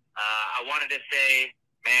today. I wanted to say,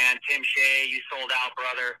 man, Tim Shea, you sold out,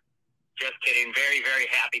 brother. Just kidding. Very, very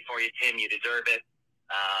happy for you, Tim. You deserve it.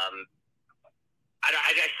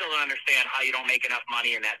 I still don't understand how you don't make enough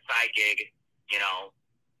money in that side gig,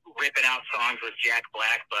 ripping out songs with Jack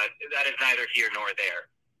Black, but that is neither here nor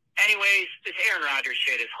there. Anyways, this Aaron Rodgers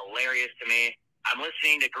shit is hilarious to me. I'm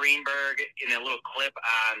listening to Greenberg in a little clip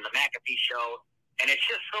on the McAfee show, and it's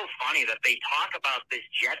just so funny that they talk about this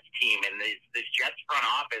Jets team and this Jets front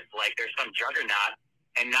office like there's some juggernaut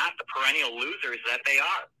and not the perennial losers that they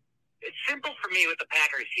are. It's simple for me with the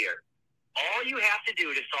Packers here. All you have to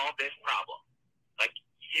do to solve this problem, like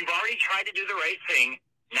you've already tried to do the right thing,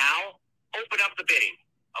 now open up the bidding,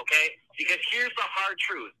 okay? Because here's the hard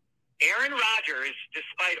truth. Aaron Rodgers,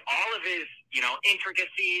 despite all of his,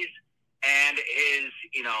 intricacies and his,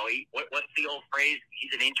 what's the old phrase?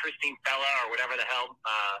 He's an interesting fella or whatever the hell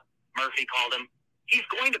Murphy called him. He's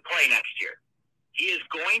going to play next year. He is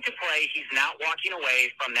going to play. He's not walking away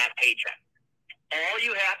from that paycheck. All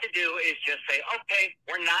you have to do is just say, okay,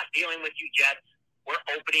 we're not dealing with you Jets. We're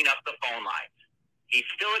opening up the phone lines. He's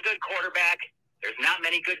still a good quarterback. There's not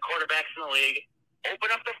many good quarterbacks in the league.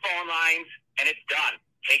 Open up the phone lines, and it's done.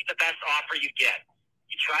 Take the best offer you get.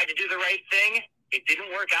 You tried to do the right thing. It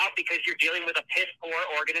didn't work out because you're dealing with a piss-poor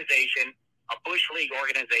organization, a Bush League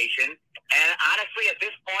organization. And honestly, at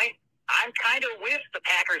this point, I'm kind of with the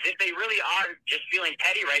Packers if they really are just feeling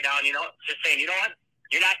petty right now and, just saying, you know what,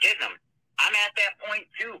 you're not getting them. I'm at that point,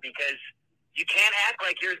 too, because you can't act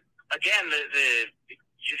like you're, again,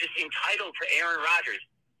 you're just entitled to Aaron Rodgers.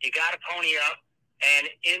 You got to pony up. And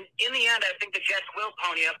in the end, I think the Jets will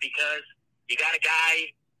pony up because you got a guy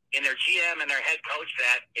in their GM and their head coach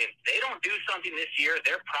that if they don't do something this year,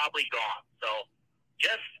 they're probably gone. So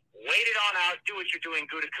just wait it on out. Do what you're doing,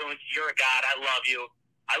 Gutekunst. You're a god. I love you.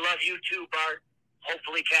 I love you, too, Bart.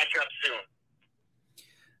 Hopefully catch up soon.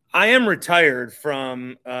 I am retired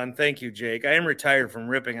from, and thank you, Jake. I am retired from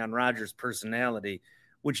ripping on Rodgers' personality,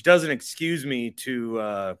 which doesn't excuse me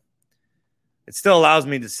to, it still allows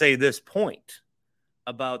me to say this point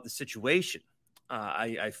about the situation.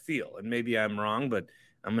 I feel, and maybe I'm wrong, but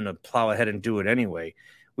I'm going to plow ahead and do it anyway.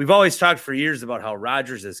 We've always talked for years about how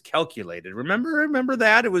Rodgers is calculated. Remember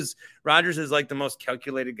that? It was Rodgers is like the most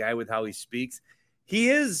calculated guy with how he speaks. He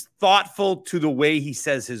is thoughtful to the way he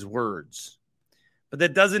says his words. But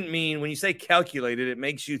that doesn't mean when you say calculated, it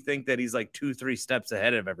makes you think that he's like 2-3 steps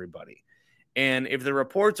ahead of everybody. And if the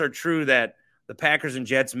reports are true that the Packers and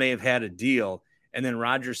Jets may have had a deal, and then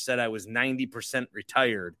Rodgers said I was 90%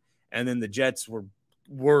 retired, and then the Jets were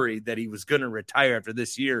worried that he was going to retire after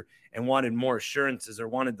this year and wanted more assurances or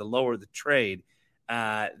wanted to lower the trade,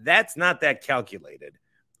 that's not that calculated.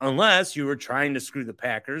 Unless you were trying to screw the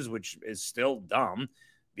Packers, which is still dumb,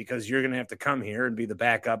 because you're going to have to come here and be the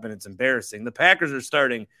backup, and it's embarrassing. The Packers are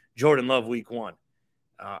starting Jordan Love week 1.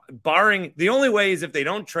 Barring the only way is if they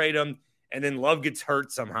don't trade him and then Love gets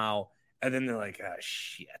hurt somehow, and then they're like, ah,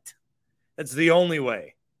 shit. That's the only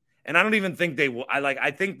way. And I don't even think they will.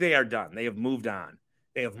 I think they are done. They have moved on.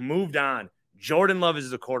 They have moved on. Jordan Love is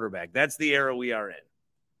the quarterback. That's the era we are in.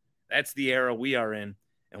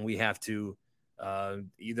 And we have to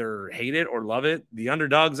either hate it or love it. The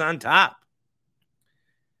underdog's on top.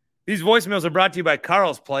 These voicemails are brought to you by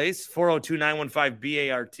Carl's Place,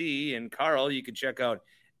 402-915-BART. And Carl, you can check out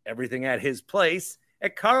everything at his place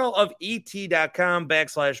at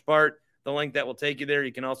carlofet.com/Bart. The link that will take you there.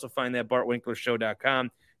 You can also find that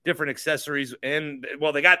BartWinklerShow.com. Different accessories. And,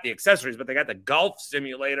 well, they got the accessories, but they got the golf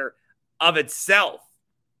simulator of itself.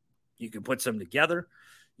 You can put some together.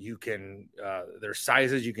 You can, their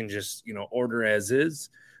sizes, you can just, order as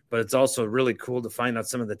is. But it's also really cool to find out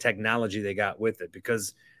some of the technology they got with it,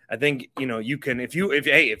 because I think, you can, if you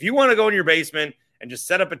want to go in your basement and just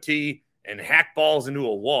set up a tee and hack balls into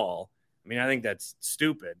a wall, I mean, I think that's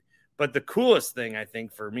stupid. But the coolest thing, I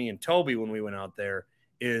think, for me and Toby when we went out there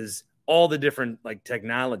is all the different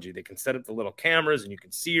technology. They can set up the little cameras and you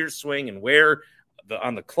can see your swing and where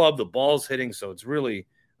on the club the ball's hitting. So it's really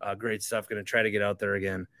great stuff. Going to try to get out there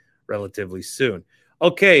again relatively soon.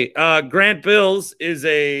 Okay, Grant Bills is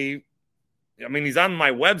he's on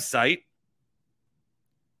my website,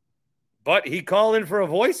 but he called in for a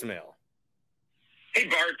voicemail. Hey,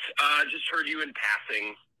 Bart, just heard you in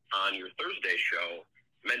passing on your Thursday show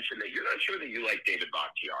mention that you're not sure that you like David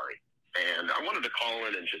Bakhtiari. And I wanted to call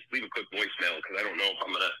in and just leave a quick voicemail because I don't know if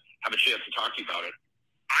I'm going to have a chance to talk to you about it.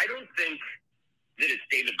 I don't think that it's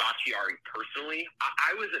David Bakhtiari personally.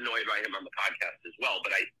 I was annoyed by him on the podcast as well,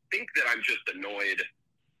 but I think that I'm just annoyed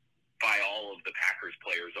by all of the Packers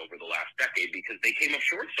players over the last decade because they came up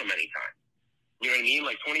short so many times. You know what I mean?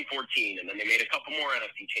 Like 2014, and then they made a couple more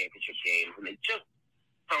NFC Championship games, and they just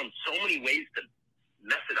found so many ways to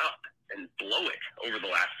mess it up and blow it over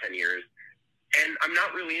the last 10 years. And I'm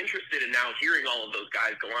not really interested in now hearing all of those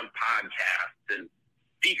guys go on podcasts and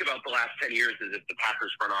speak about the last 10 years as if the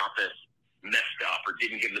Packers front office messed up or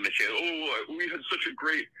didn't give them a chance. Oh, we had such a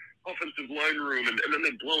great offensive line room, and then they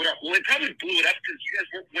blow it up. Well, they probably blew it up because you guys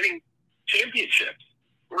weren't winning championships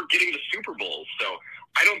or getting the Super Bowls. So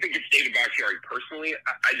I don't think it's David Bakhtiari personally.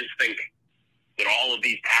 I just think that all of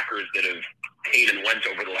these Packers that have came and went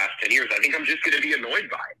over the last 10 years, I think I'm just going to be annoyed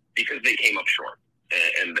by it because they came up short.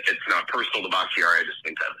 And it's not personal to Bakhtiari. I just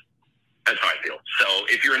think that's how I feel. So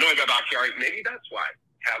if you're annoyed by Bakhtiari, maybe that's why.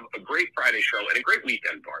 Have a great Friday show and a great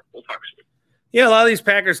weekend, Bart. We'll talk soon. Yeah, a lot of these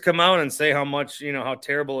Packers come out and say how much, how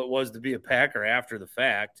terrible it was to be a Packer after the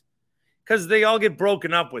fact. Because they all get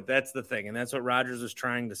broken up with. That's the thing. And that's what Rodgers was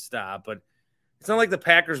trying to stop. But it's not like the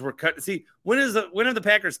Packers were cut. See, when have the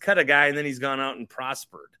Packers cut a guy and then he's gone out and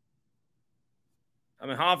prospered? I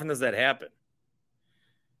mean, how often does that happen?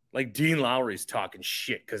 Like Dean Lowry's talking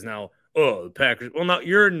shit because now, the Packers. Well, now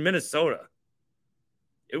you're in Minnesota.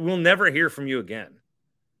 We'll never hear from you again.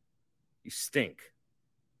 You stink.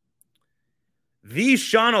 The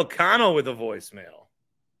Sean O'Connell with a voicemail.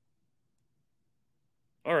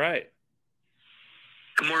 All right.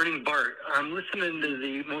 Good morning, Bart. I'm listening to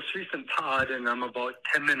the most recent pod, and I'm about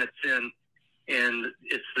 10 minutes in, and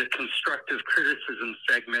it's the constructive criticism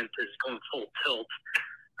segment is going full tilt.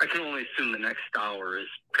 I can only assume the next hour is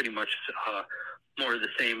pretty much more of the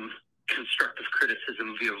same constructive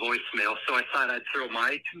criticism via voicemail. So I thought I'd throw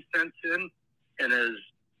my 2 cents in. And as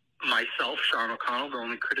myself, Sean O'Connell, the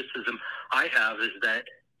only criticism I have is that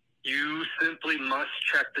you simply must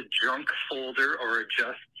check the junk folder or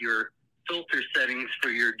adjust your filter settings for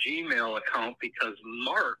your Gmail account because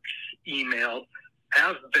Mark's emails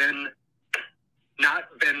have not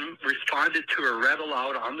been responded to or read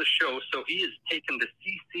aloud on the show, so he has taken to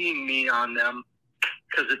CCing me on them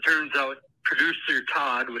because it turns out producer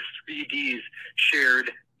Todd with 3 Ds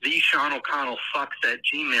shared the Sean O'Connell fucks at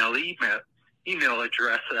Gmail email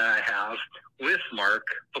address that I have with Mark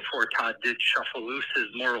before Todd did shuffle loose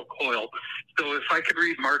his moral coil. So if I could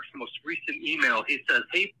read Mark's most recent email, he says,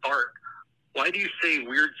 "Hey Bart, why do you say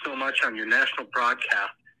weird so much on your national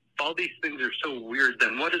broadcast? If all these things are so weird,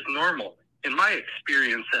 then what is normal? In my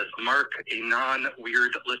experience as Mark, a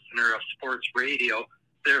non-weird listener of sports radio,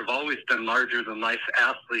 there have always been larger-than-life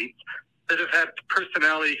athletes that have had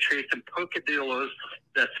personality traits and pocadillos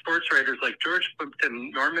that sports writers like George Plimpton,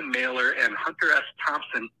 Norman Mailer, and Hunter S.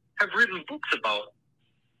 Thompson have written books about.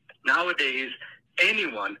 Nowadays,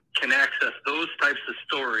 anyone can access those types of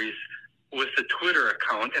stories with a Twitter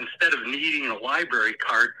account instead of needing a library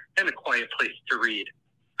card and a quiet place to read.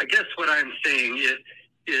 I guess what I'm saying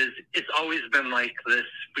is it's always been like this.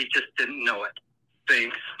 We just didn't know it.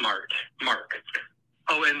 Thanks, Mark.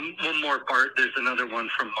 Oh, and one more, Bart. There's another one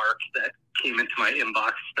from Mark that came into my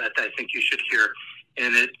inbox that I think you should hear.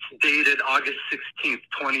 And it's dated August 16th,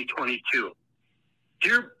 2022.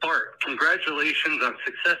 Dear Bart, congratulations on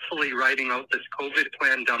successfully writing out this COVID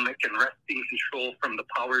pandemic and wresting control from the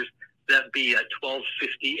powers that be at 12:50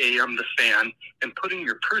 a.m. The Fan and putting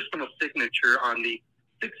your personal signature on the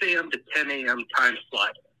 6 a.m. to 10 a.m. time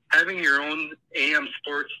slot. Having your own AM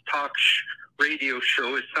sports talk radio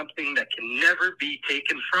show is something that can never be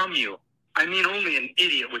taken from you. I mean, only an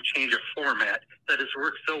idiot would change a format that has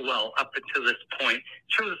worked so well up until this point.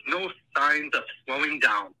 Shows no signs of slowing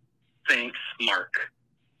down. Thanks, Mark.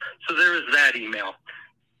 So there is that email.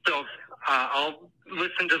 So I'll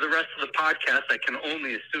listen to the rest of the podcast. I can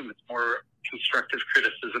only assume it's more constructive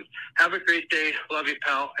criticism. Have a great day. Love you,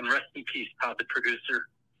 pal. And rest in peace, Todd, the producer.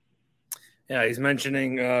 Yeah, he's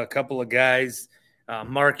mentioning a couple of guys.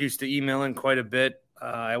 Mark used to email in quite a bit.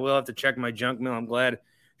 I will have to check my junk mail. I'm glad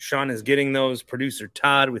Sean is getting those. Producer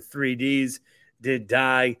Todd with 3Ds did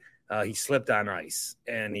die. He slipped on ice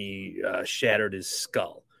and he shattered his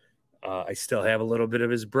skull. I still have a little bit of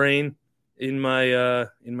his brain in my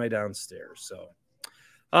downstairs. So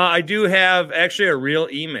I do have actually a real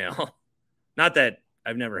email. Not that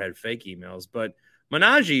I've never had fake emails, but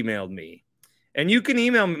Minaj emailed me. And you can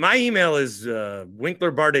email me. My email is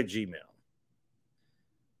winklerbart@gmail.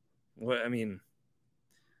 What I mean,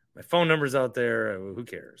 my phone number's out there. Who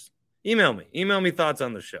cares? Email me. Email me thoughts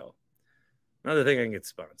on the show. Another thing I can get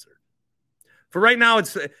sponsored. For right now,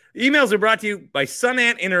 it's emails are brought to you by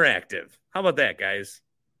Sunant Interactive. How about that, guys?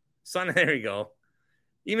 There you go.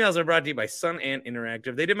 Emails are brought to you by Sunant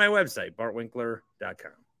Interactive. They did my website,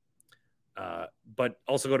 bartwinkler.com. But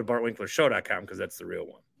also go to bartwinklershow.com because that's the real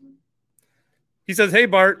one. He says, hey,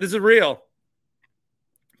 Bart, this is real.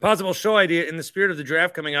 Possible show idea in the spirit of the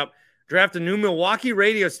draft coming up. Draft a new Milwaukee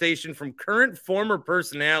radio station from current former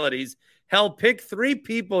personalities. Hell, pick 3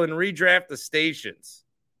 people and redraft the stations.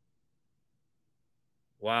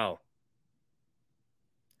 Wow.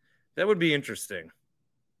 That would be interesting.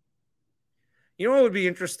 You know what would be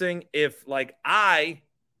interesting if, like, I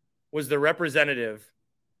was the representative.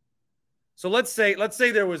 So let's say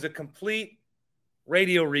there was a complete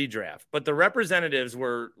radio redraft, but the representatives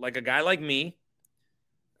were like a guy like me,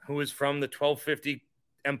 who is from the 1250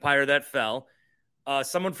 empire that fell,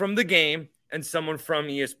 someone from the game, and someone from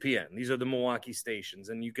ESPN. These are the Milwaukee stations,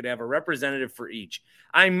 and you could have a representative for each.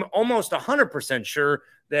 I'm almost 100% sure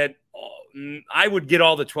that I would get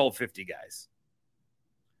all the 1250 guys.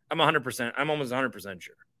 I'm almost 100%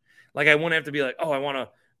 sure. Like, I wouldn't have to be like, oh, I want a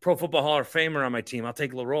Pro Football Hall of Famer on my team. I'll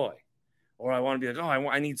take Leroy. Or I want to be like, oh,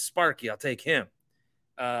 I need Sparky. I'll take him.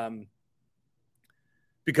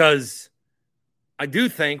 Because I do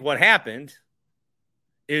think what happened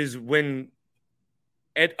is when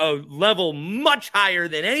at a level much higher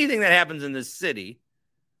than anything that happens in this city,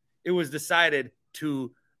 it was decided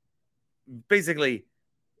to basically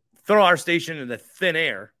throw our station into thin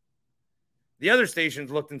air. The other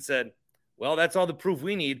stations looked and said, well, that's all the proof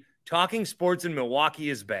we need. Talking sports in Milwaukee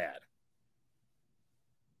is bad.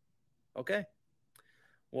 Okay.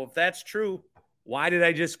 Well, if that's true, why did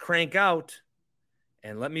I just crank out?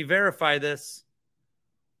 And let me verify this.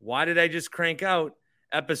 Why did I just crank out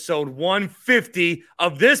episode 150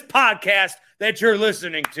 of this podcast that you're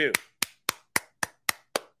listening to?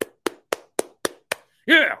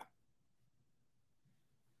 Yeah.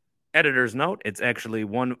 Editor's note, it's actually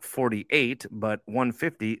 148, but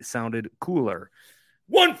 150 sounded cooler.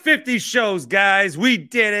 150 shows, guys. We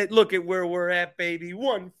did it. Look at where we're at, baby.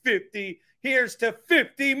 150. Here's to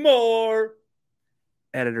 50 more.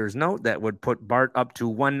 Editor's note, that would put Bart up to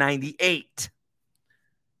 198.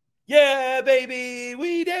 Yeah, baby,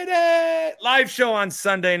 we did it. Live show on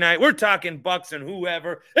Sunday night. We're talking Bucks and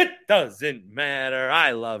whoever. It doesn't matter.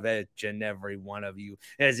 I love each and every one of you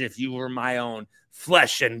as if you were my own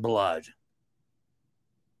flesh and blood.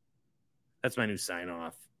 That's my new sign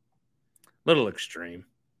off. Little extreme.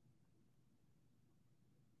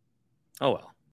 Oh, well.